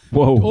 Oh,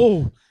 Whoa.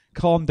 oh,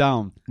 calm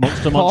down.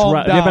 Monster Munch Calm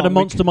wrap. Have you ever had a down.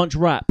 Monster Munch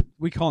wrap?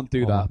 We can't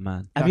do Oh, that.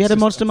 man. Have you had a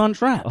Monster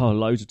Munch wrap? Oh,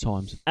 loads of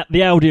times. At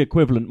the Aldi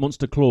equivalent,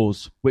 Monster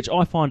Claws, which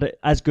I find it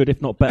as good,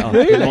 if not better.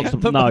 Really? than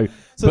Monster, no.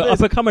 So But I've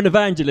there's- become an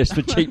evangelist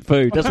for cheap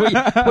food. That's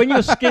what when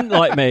you're skint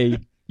like me,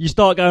 you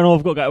start going, oh,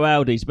 I've got to go to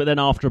Aldi's. But then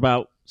after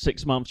about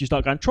 6 months, you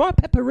start going, try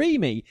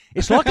pepperimi.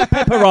 It's like a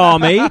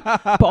pepperami,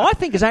 but I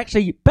think it's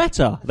actually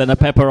better than a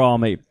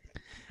pepperami.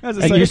 As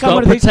I And say, you it's start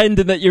one of these-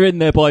 pretending that you're in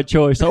there by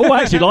choice. Oh,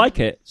 I actually like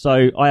it.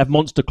 So I have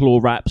Monster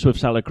Claw wraps with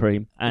salad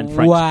cream and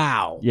French.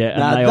 Wow. Yeah, and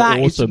now they are that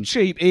is awesome. some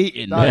cheap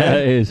eating. Yeah,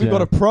 it is. We've yeah.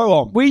 got a pro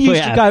on. We used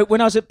Yeah. to go,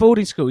 when I was at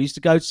boarding school, we used to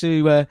go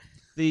to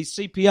the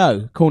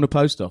CPO, Corner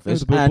Post It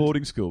Office. was a and-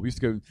 boarding school. We used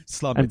to go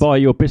slum and it. buy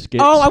your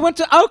biscuits. Oh, I went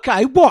to,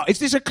 okay, what? Is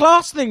this a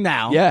class thing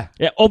now? Yeah.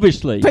 Yeah,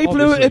 obviously. People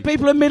Obviously.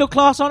 who are middle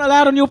class aren't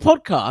allowed on your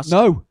podcast?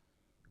 No.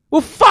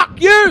 Well, fuck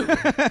you!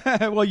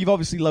 Well, you've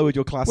obviously lowered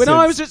your class When since.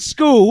 I was at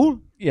school,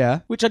 Yeah,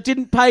 which I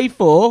didn't pay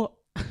for,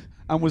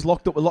 and was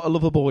locked up with a lot of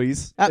other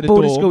boys at in a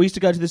boarding door. school, we used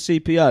to go to the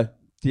CPO.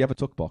 Do you have a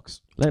tuck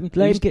box? Let him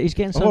get. He's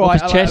getting something All off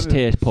right, his all right, chest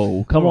here,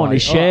 Paul. Come all on, right,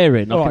 he's all right,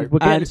 sharing. all right. We're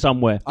getting And-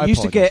 somewhere. I I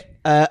used to apologise.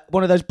 get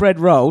one of those bread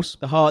rolls,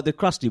 the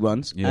crusty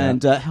ones, Yeah.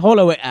 and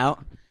hollow it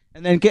out,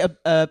 and then get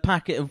a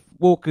packet of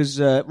Walker's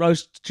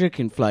roast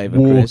chicken flavour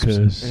Walkers,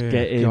 crisps.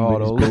 get in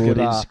God, with look his at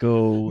boarding that.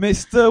 school.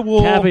 Mr.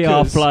 Walker.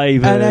 Caviar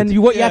flavoured. And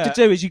then what you have Yeah.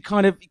 to do is you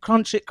kind of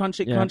crunch it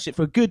Yeah.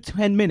 for a good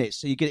 10 minutes,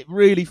 so you get it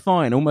really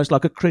fine, almost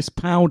like a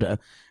crisp powder,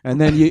 and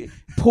then you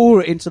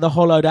pour it into the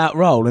hollowed out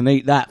roll and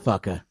eat that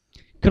fucker.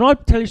 Can I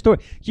tell you a story?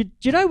 Do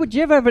you know? Did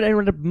you ever have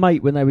a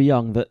mate when they were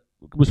young that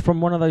was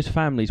from one of those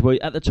families where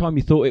at the time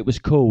you thought it was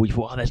cool, you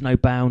thought, oh, there's no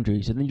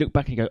boundaries, and then you look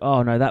back and you go,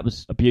 oh no, that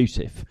was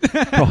abusive,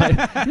 right?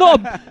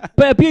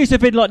 But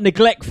abusive in like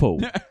neglectful.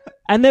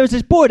 And there was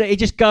this boy that he'd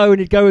just go and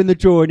he'd go in the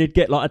drawer and he'd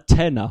get like a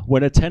tenner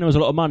when a tenner was a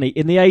lot of money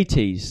in the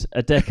 80s,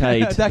 a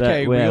decade, A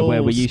decade we where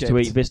all we used to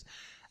skipped. eat this.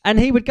 And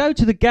he would go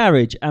to the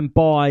garage and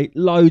buy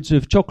loads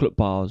of chocolate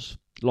bars,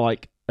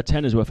 like a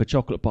tenner's worth of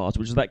chocolate bars,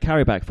 which is that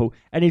carry bag full,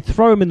 and he'd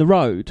throw them in the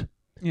road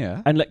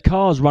Yeah. and let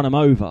cars run them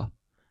over,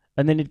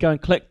 and then he'd go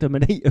and collect them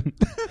and eat them,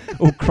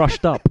 all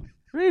crushed up.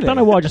 Really? I don't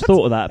know why I just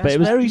thought of that, but That's it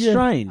was very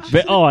strange.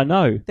 But, oh, I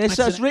know. There's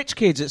such rich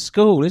kids at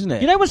school, isn't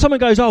it? You know when someone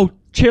goes, "Oh,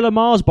 chill a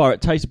Mars bar, it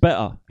tastes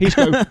better." He's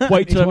going,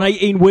 "Wait till an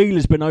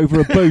 18-wheeler's been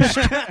over a boost."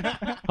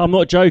 I'm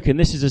not joking.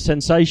 This is a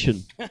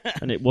sensation,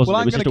 and it wasn't.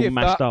 Well, it was I'm just gonna all give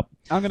mashed that. up.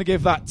 I'm going to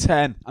give that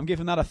 10. I'm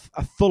giving that a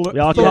full.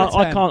 Yeah, full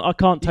I 10.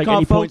 can't take can't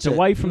any fault points it.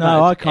 away from No,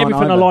 that. I can't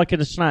Everything I either. like in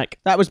a snack.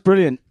 That was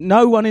brilliant.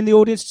 No one in the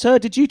audience, sir,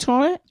 did you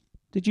try it?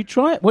 Did you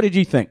try it? What did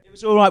you think? It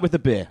was all right with the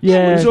beer.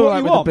 Yeah. It was What all you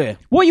right with want? the beer.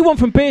 What you want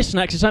from beer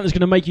snacks is something that's going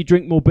to make you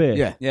drink more beer.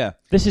 Yeah. Yeah.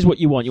 This is what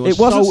you want. You want It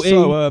wasn't salty.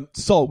 So,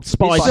 salt.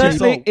 Spicy.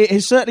 Salt. It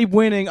is certainly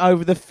winning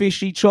over the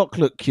fishy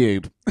chocolate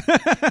cube.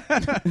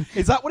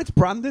 Is that what it's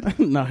branded?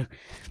 No. It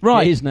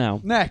Right. is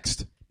now.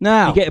 Next.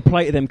 Now. You get a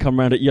plate of them come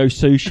round at Yo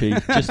Sushi,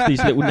 just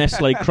these little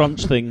Nestle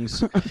Crunch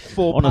things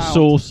 £4. on a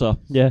saucer.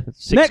 Yeah,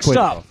 £6. Next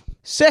up,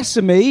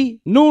 sesame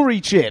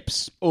nori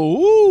chips.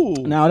 Ooh.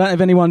 Now, I don't know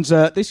if anyone's...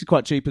 this is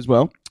quite cheap as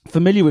well.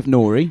 Familiar with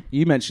nori.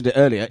 You mentioned it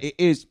earlier. It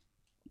is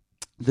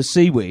the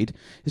seaweed.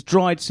 It's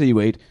dried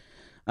seaweed.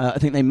 I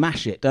think they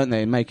mash it, don't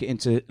they, and make it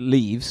into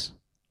leaves.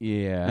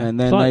 Yeah. And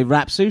then It's like- they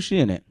wrap sushi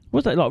in it.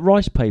 What's that like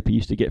rice paper you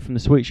used to get from the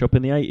sweet shop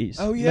in the 80s?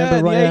 Oh yeah,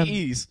 Remember, in Ray-Ann?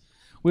 the 80s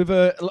with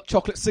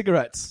chocolate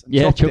cigarettes. and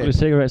Yeah, chocolate. chocolate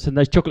cigarettes and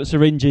those chocolate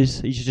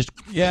syringes you should just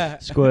Yeah,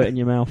 squirt in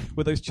your mouth.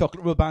 with those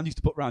chocolate rubber bands you used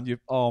to put around your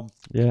arm.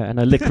 Yeah, and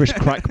a licorice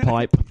crack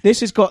pipe. This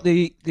has got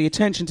the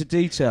attention to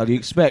detail you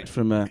expect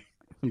from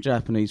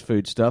Japanese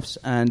foodstuffs.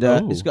 And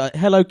Oh. it's got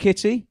Hello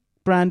Kitty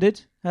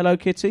branded. Hello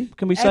Kitty.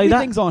 Can we say that?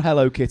 Everything's on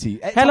Hello Kitty.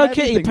 It's Hello on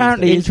Kitty everything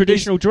apparently these In is,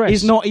 traditional dress.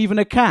 is not even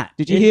a cat.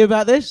 Did you In- hear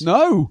about this? days.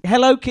 No.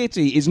 Hello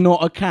Kitty is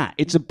not a cat.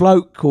 It's a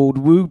bloke called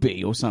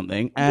Wooby or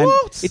something. And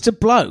What? it's a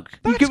bloke.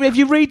 If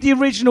you read the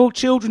original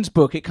children's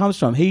book it comes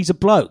from, he's a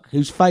bloke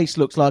whose face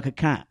looks like a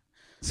cat.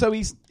 So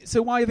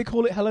why do they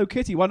call it Hello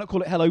Kitty? Why not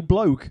call it Hello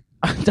Bloke?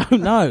 I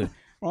don't know.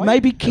 Right.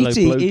 Maybe Hello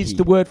kitty blokey. is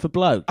the word for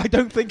bloke. I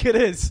don't think it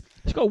is.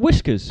 It's got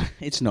whiskers.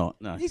 It's not,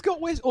 no. He's got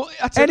whiz.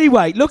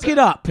 Anyway, look it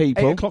up, 8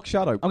 people. o'clock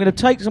shadow. I'm going to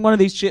take one of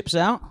these chips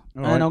out,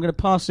 and right. I'm going to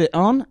pass it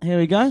on. Here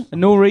we go.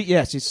 And nori,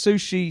 yes, it's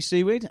sushi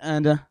seaweed,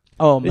 and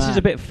oh man, This is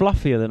a bit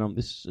fluffier than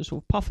this is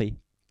sort of puffy.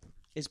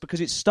 It's because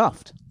it's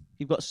stuffed.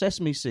 You've got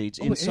sesame seeds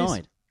Oh, it is.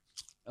 inside.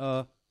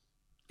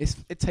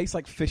 It tastes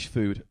like fish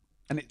food,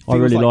 and it I feels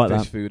really like like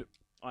fish that. food.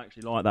 I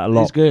actually like that a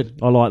lot. It's good.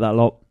 I like that a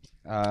lot.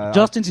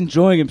 Justin's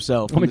enjoying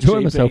himself. I'm on the enjoying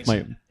cheap myself, eats.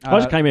 mate. I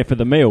just came here for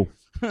the meal.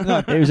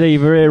 It was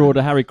either here or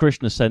the Harry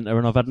Krishna Centre,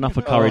 and I've had enough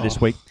of curry this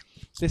week.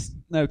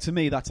 To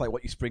me, that's like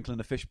what you sprinkle in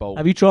a fish bowl.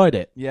 Have you tried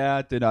it? Yeah,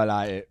 I do not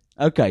like it.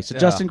 Okay, so Yeah.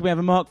 Justin, can we have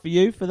a mark for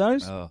you for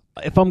those?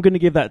 If I'm going to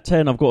give that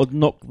 10, I've got to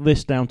knock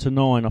this down to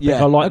 9. I think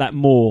Yeah. I like that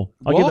more.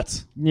 I give What?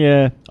 it-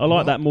 yeah, I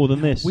like that more than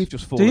this. We've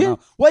just fallen you?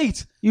 out.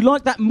 Wait, You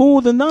like that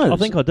more than those? I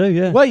think I do,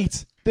 yeah.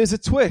 wait. There's a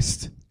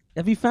twist.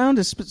 Have you found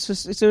is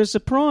there a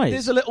surprise?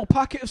 There's a little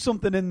packet of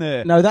something in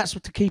there. No, that's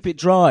to keep it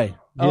dry.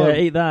 Yeah, Oh.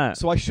 eat that.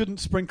 So I shouldn't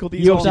sprinkle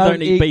these You on. obviously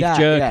don't eat eat beef that,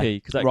 jerky,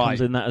 because that Right.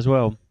 comes in that as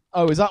well.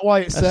 Oh, is that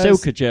why it A says?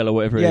 silica gel or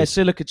whatever it Yeah, is.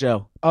 silica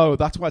gel. Oh,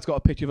 that's why it's got a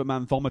picture of a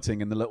man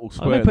vomiting in the little I'm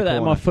square. going to put in the that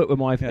in my corner. foot with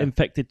my Yeah.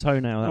 infected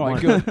toenail. That, Right,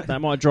 might, good. that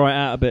might dry it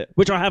out a bit,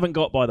 which I haven't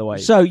got, by the way.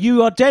 So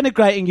you are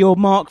denigrating your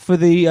mark for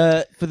the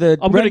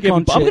I'm going to give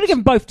Redcon chips.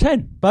 them both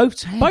 10. Both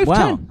 10. Both wow.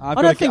 10. I've I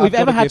gotta don't think gi- we've I've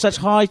ever gotta had give- such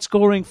high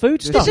scoring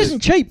food stuff. This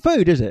isn't cheap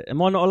food, is it?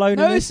 Am I not alone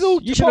No, in this? it's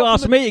all- You should have apart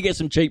asked from me to get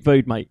some cheap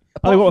food, mate.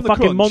 Apart I've got from a the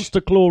fucking crunch.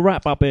 monster claw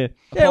wrap up here.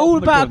 Yeah, all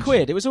from the about crunch. a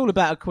quid. It was all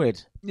about a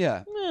quid.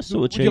 Yeah. Sort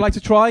of Would cheap. you like to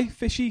try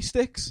fishy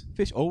sticks?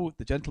 Fish. Oh,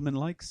 the gentleman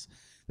likes.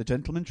 The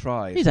gentleman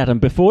tries. He's had them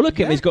before. Look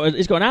at him. Yeah.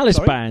 He's got an Alice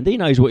Sorry? band. He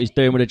knows what he's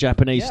doing with the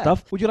Japanese Yeah.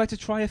 stuff. Would you like to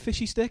try a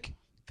fishy stick?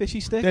 Fishy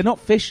stick. They're not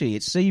fishy.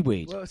 It's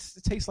seaweed. Well, it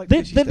tastes like.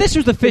 This, fishy this stick.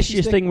 was the Fishy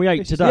fishiest stick. thing we ate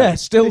Fishy today. Yeah,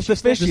 still Fishy the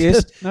stick.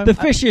 fishiest. No, The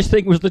fishiest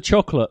thing was the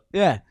chocolate.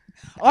 Yeah.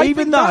 I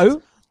Even think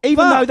though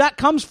Even That- though that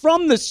comes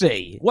from the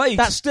sea. Wait.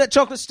 That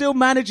chocolate still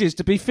manages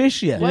to be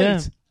fishier. Wait,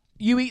 Yeah.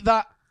 you eat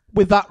that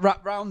with that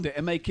wrapped round it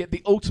and make it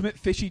the ultimate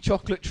fishy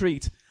chocolate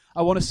treat.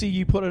 I want to see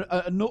you put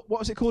what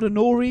was it called, a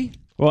nori?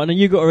 Right, and then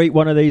you got to eat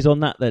one of these on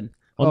that then,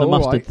 on the all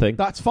mustard right. thing.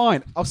 That's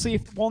fine. I'll see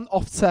if one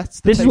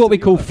offsets. The This is taste what of we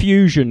the call other.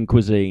 fusion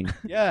cuisine.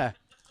 Yeah.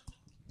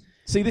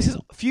 See, this is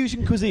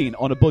fusion cuisine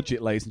on a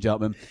budget, ladies and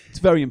gentlemen. It's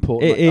very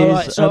important. It is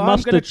Alright, so a I'm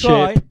mustard gonna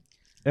try, chip.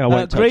 Yeah, I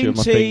won't touch it green with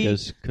my tea,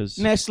 fingers because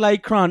Nestle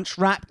Crunch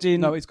wrapped in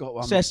No, it's got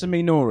one.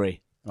 sesame nori.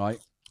 Right.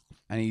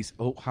 And he's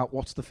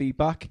what's the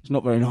feedback? It's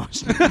not very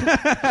nice.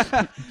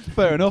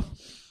 Fair enough.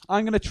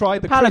 I'm going to try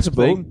the crisp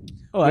Palatable. thing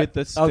All right. with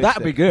the Oh, fish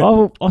that'd be stick.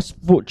 good. I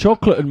thought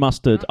chocolate and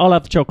mustard. I'll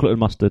have chocolate and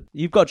mustard.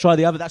 You've got to try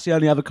the other. That's the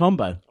only other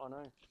combo. I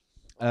know.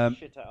 Um,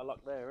 Shit out of luck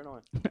there,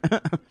 ain't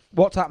I?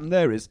 what's happened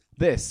there is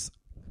this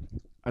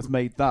has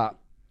made that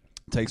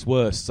taste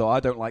worse. So I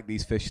don't like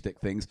these fish stick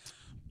things.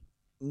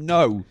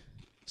 No.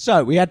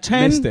 So we had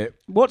 10. Missed it.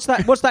 What's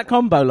that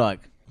combo like?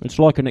 It's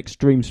like an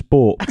extreme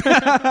sport.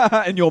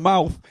 In your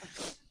mouth.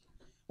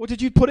 What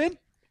did you put in?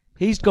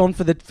 He's gone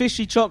for the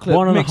fishy chocolate.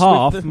 One and a mixed with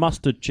half the-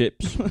 mustard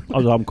chips,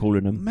 as I'm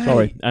calling them. Mate.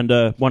 Sorry, and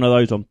one of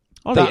those on.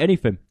 I'll That- eat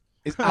anything.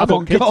 It's I've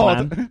got kids,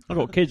 avant-garde. man. I've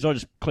got kids. I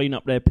just clean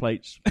up their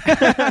plates.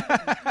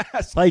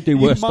 They do You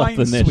worse stuff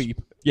than this. minesweep.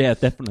 Yeah,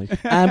 definitely.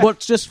 And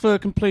what's just for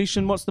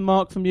completion? What's the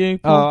mark from you?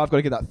 Paul? I've got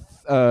to give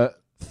that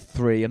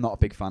 3. I'm not a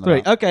big fan 3.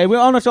 of that. Okay, we're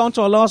on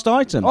to our last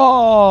item.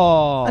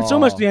 Oh. It's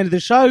almost the end of the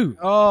show.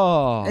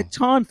 Oh.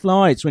 Time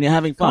flies when you're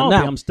having fun.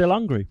 Can't be. Now, I'm still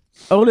hungry.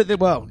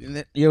 well,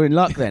 you're in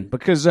luck then,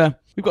 because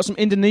we've got some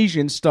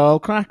Indonesian-style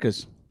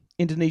crackers.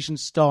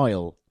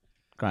 Indonesian-style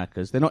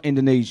crackers. They're not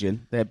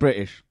Indonesian. They're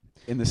British.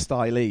 In the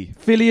stylee.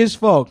 Phileas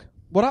Fogg.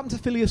 What happened to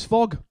Phileas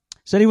Fogg?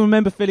 Does anyone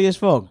remember Phileas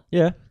Fogg?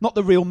 Yeah. Not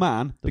the real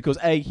man, because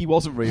A, he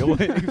wasn't real.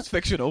 He was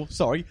fictional,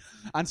 sorry.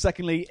 And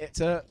secondly,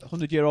 it's a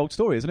 100-year-old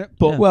story, isn't it?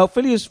 But Well,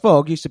 Phileas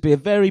Fogg used to be a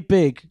very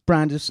big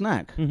brand of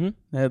snack.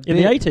 Mm-hmm. In In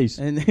the 80s. Yes,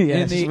 in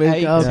the we-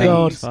 80s. oh,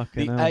 God.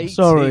 Fucking The hell. 80s.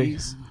 Sorry.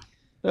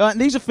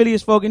 These are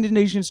Phileas Fogg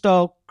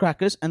Indonesian-style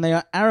crackers, and they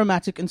are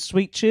aromatic and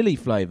sweet chili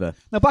flavour.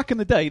 Now, back in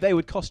the day, they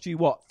would cost you,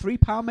 what,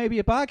 £3 maybe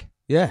a bag?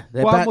 Yeah,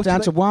 they're Well, how back much down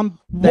do to they- one.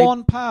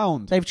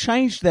 £1. They've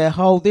changed their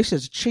whole. This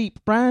is a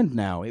cheap brand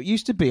now. It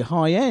used to be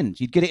high end.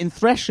 You'd get it in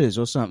Threshers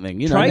or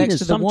something. You know, next Trainers,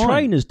 to the some wine.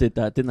 trainers did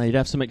that, didn't they? You'd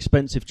have some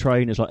expensive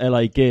trainers like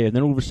LA Gear, and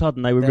then all of a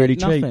sudden they were They're really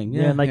cheap. nothing,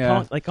 yeah. and they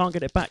Yeah. can't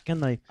get it back, can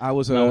they? I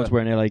was No one's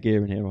wearing LA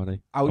Gear in here, are they?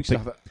 I used to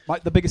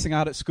have the biggest thing I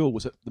had at school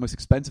was the most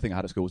expensive thing I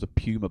had at school was a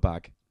Puma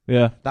bag.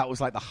 Yeah. That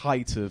was like the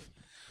height of.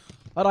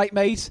 All right,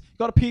 mate,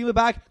 got a Puma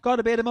bag, got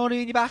a bit of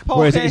money in your back pocket.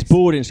 Whereas at his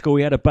boarding school,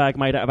 he had a bag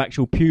made out of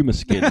actual puma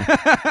skin.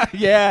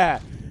 yeah,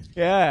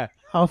 yeah.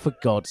 Oh, for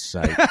God's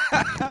sake!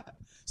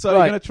 So Right.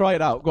 you're going to try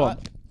it out. Go on.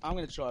 I'm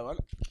going to try one.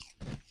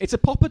 It's a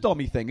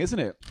poppadommy thing, isn't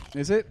it?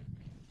 Is it?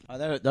 Oh,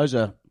 those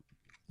are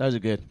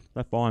good.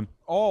 They're fine.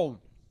 Oh,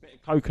 Bit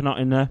of coconut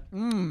in there.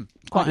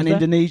 Quite an is there?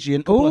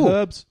 Indonesian. couple of Oh,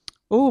 herbs.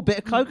 bit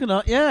of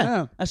coconut. Yeah,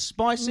 Yeah. a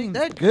spicy.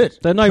 They're good.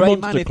 They're no Very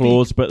monster magnifique.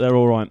 claws, but they're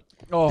all right.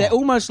 Oh, They're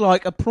almost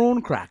like a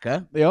prawn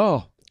cracker, they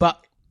are. but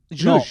Not.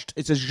 zhuzhed.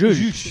 It's a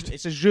zhuzhed. Zhuzhed.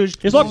 It's a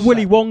zhuzhed. It's like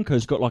Willy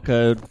Wonka's got like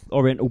a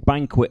Oriental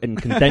banquet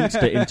and condensed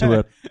it into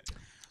a.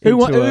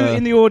 Who into a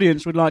in the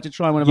audience would like to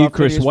try one of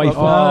Eucharist our Phileas wafer.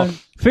 Fogg? Oh.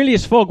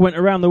 Phileas Fogg went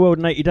around the world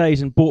in 80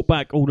 days and bought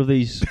back all of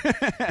these.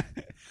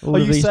 all Are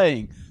of you these.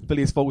 saying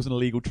Phileas Fogg was an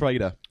illegal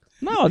trader?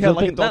 No, I Yeah, don't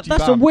like a think that, dodgy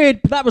that's ban. a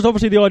weird. That was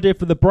obviously the idea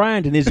for the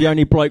brand, and he's the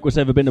only bloke that's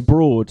ever been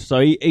abroad, so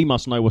he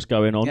must know what's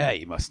going on. Yeah,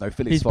 you must know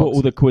Phileas He's Fogg. brought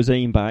all the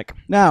cuisine back.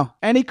 Now,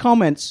 any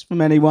comments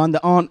from anyone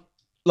that aren't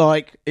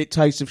like it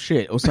tastes of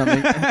shit or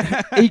something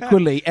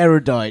equally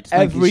erudite?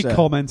 Thank Every you, sir.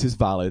 comment is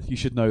valid. You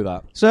should know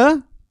that.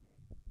 Sir?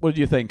 What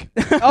do you think?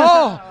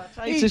 Oh,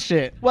 Tastes of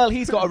shit. well,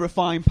 he's got a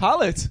refined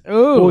palate.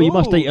 Ooh, Or you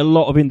must eat a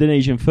lot of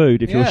Indonesian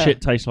food if your Yeah.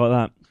 shit tastes like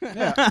that.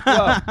 Yeah.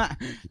 Well,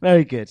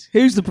 very good.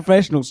 Who's the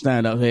professional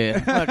stand-up here?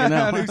 Fucking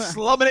hell. and who's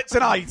slumming it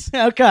tonight?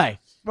 Okay.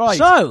 Right.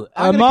 So,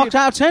 I'm gonna marked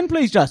give- out of 10,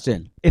 please,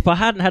 Justin. If I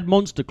hadn't had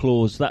monster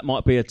claws, that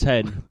might be a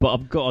 10, but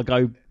I've got to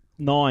go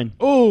 9.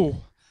 Oh,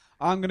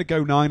 I'm going to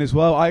go 9 as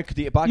well. I could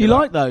eat a bag You of that.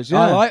 like those,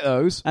 yeah? I like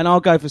those. And I'll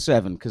go for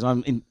 7 because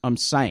I'm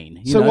sane.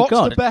 You So know, what's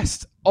God, the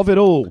best of it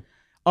all?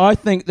 I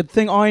think the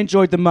thing I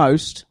enjoyed the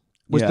most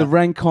was Yeah. the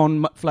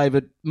Rencon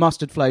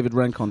mustard-flavoured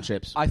Rencon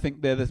chips. I think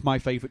that's my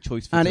favourite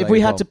choice for And today if we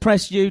as had well. to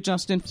press you,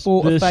 Justin,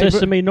 for The a favourite...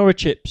 sesame nori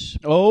chips,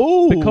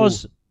 Oh!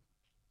 because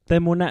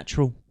they're more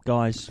natural,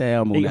 guys. They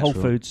are more Eat natural.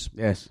 Whole Foods.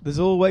 Yes. There's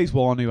always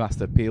one who has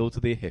to appeal to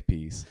the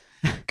hippies.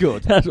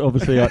 Good. That's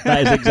obviously that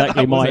is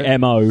exactly That was my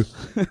MO.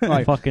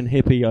 Right. Fucking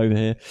hippie over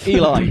here.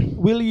 Eli,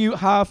 will you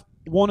have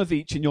one of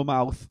each in your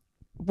mouth?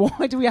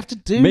 Why do we have to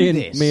do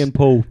this? Me and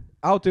Paul.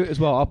 I'll do it as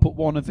well. I'll put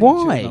one of each.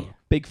 Why? in the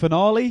big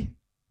finale?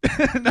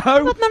 No.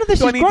 None of this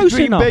Do I is need to gross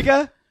dream enough.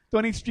 bigger? Do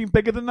I need to dream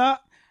bigger than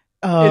that?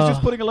 It's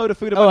just putting a load of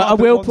food in my All right, mouth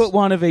I will at put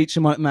one of each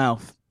in my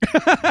mouth.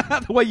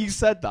 The way you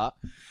said that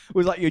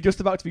was like you're just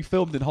about to be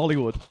filmed in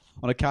Hollywood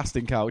on a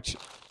casting couch.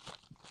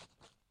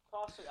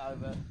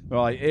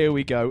 Right, here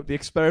we go. The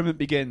experiment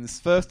begins.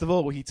 First of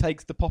all, he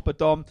takes the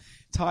poppadom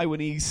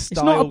Taiwanese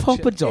style. not a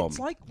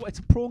poppadom. It's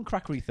a prawn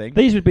crackery thing.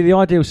 These would be the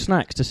ideal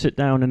snacks to sit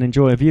down and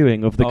enjoy a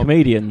viewing of the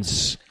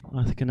comedians.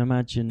 I can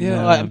imagine.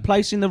 Yeah. Right, and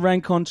placing the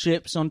Rancon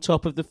chips on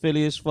top of the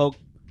Phileas Fogg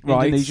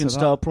Indonesian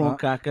style prawn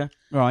cracker.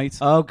 Right.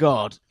 Oh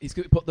God! He's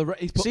put the.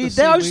 He's put See,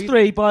 the those seaweed.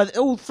 three,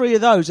 all three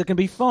of those, are can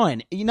be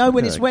fine. You know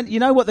when you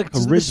know what the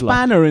Rizzler.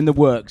 spanner in the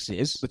works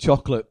is. The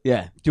chocolate.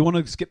 Yeah, Do you want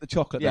to skip the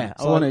chocolate? yeah. Then?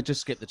 I want to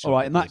just skip the chocolate. All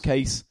right. In that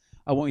case,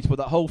 I want you to put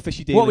that whole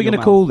fishy deal. what are we going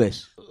to call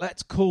this?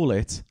 Let's call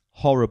it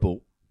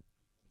horrible.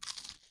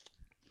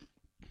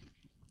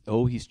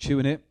 Oh, he's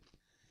chewing it.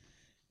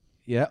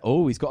 Yeah.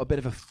 Oh, he's got a bit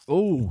of a.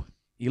 Oh,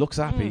 he looks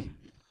happy.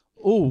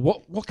 Oh,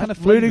 what kind of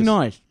flavours? Really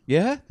nice.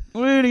 Yeah.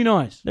 Really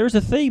nice. There is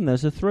a theme.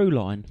 There's a through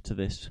line to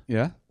this.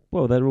 Yeah.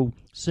 Well, they're all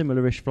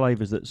similar-ish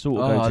flavours that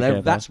sort of go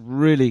together. That's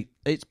really.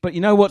 But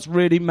you know what's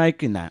really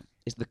making that?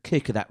 It's the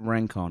kick of that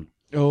Rancon.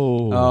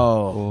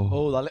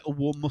 Oh, that little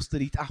warm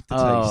mustardy aftertaste.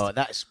 Oh,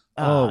 that's.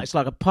 It's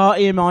like a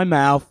party in my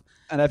mouth.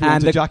 And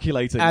everyone's and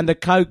ejaculating. And the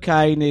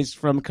cocaine is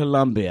from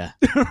Colombia.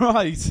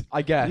 Right,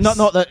 I guess.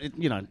 Not that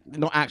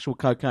not actual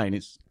cocaine.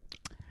 It's.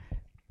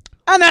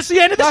 And that's the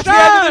end of the show. That's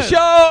the end of the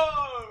show.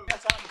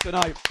 That's happening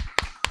tonight.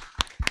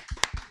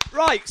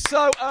 Right,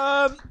 so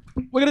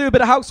we're going to do a bit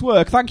of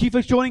housework. Thank you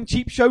for joining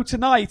Cheap Show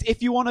tonight.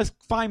 If you want to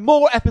find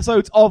more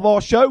episodes of our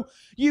show,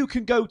 you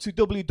can go to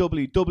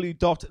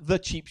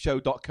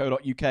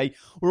www.thecheapshow.co.uk.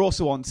 We're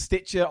also on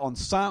Stitcher, on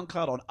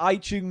SoundCloud, on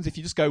iTunes. If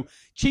you just go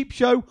Cheap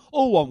Show,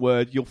 all one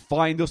word, you'll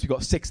find us. We've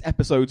got 6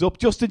 episodes up.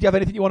 Justin, do you have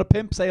anything you want to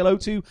pimp? Say hello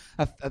to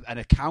an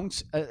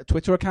account, a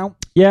Twitter account?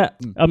 Yeah,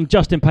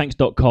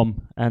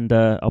 justinpanks.com, and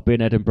I'll be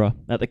in Edinburgh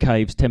at the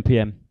Caves, 10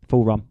 p.m,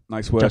 full run.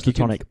 Nice work. Just a You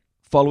can tonic.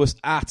 Follow us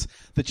at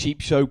The Cheap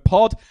Show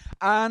Pod.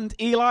 And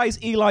Eli's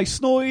Eli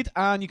Snoid.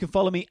 And you can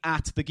follow me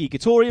at The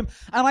Geekatorium.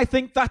 And I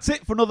think that's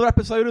it for another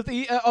episode of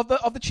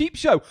the Cheap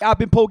Show. I've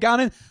been Paul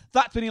Gannon.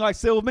 That's been Eli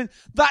Silverman.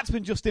 That's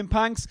been Justin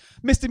Panks.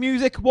 Mr.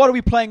 Music, what are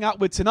we playing out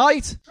with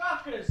tonight?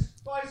 Truckers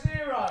by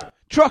Zero.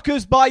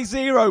 Truckers by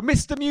Zero.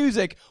 Mr.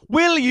 Music,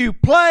 will you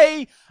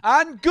play?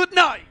 And good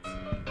night.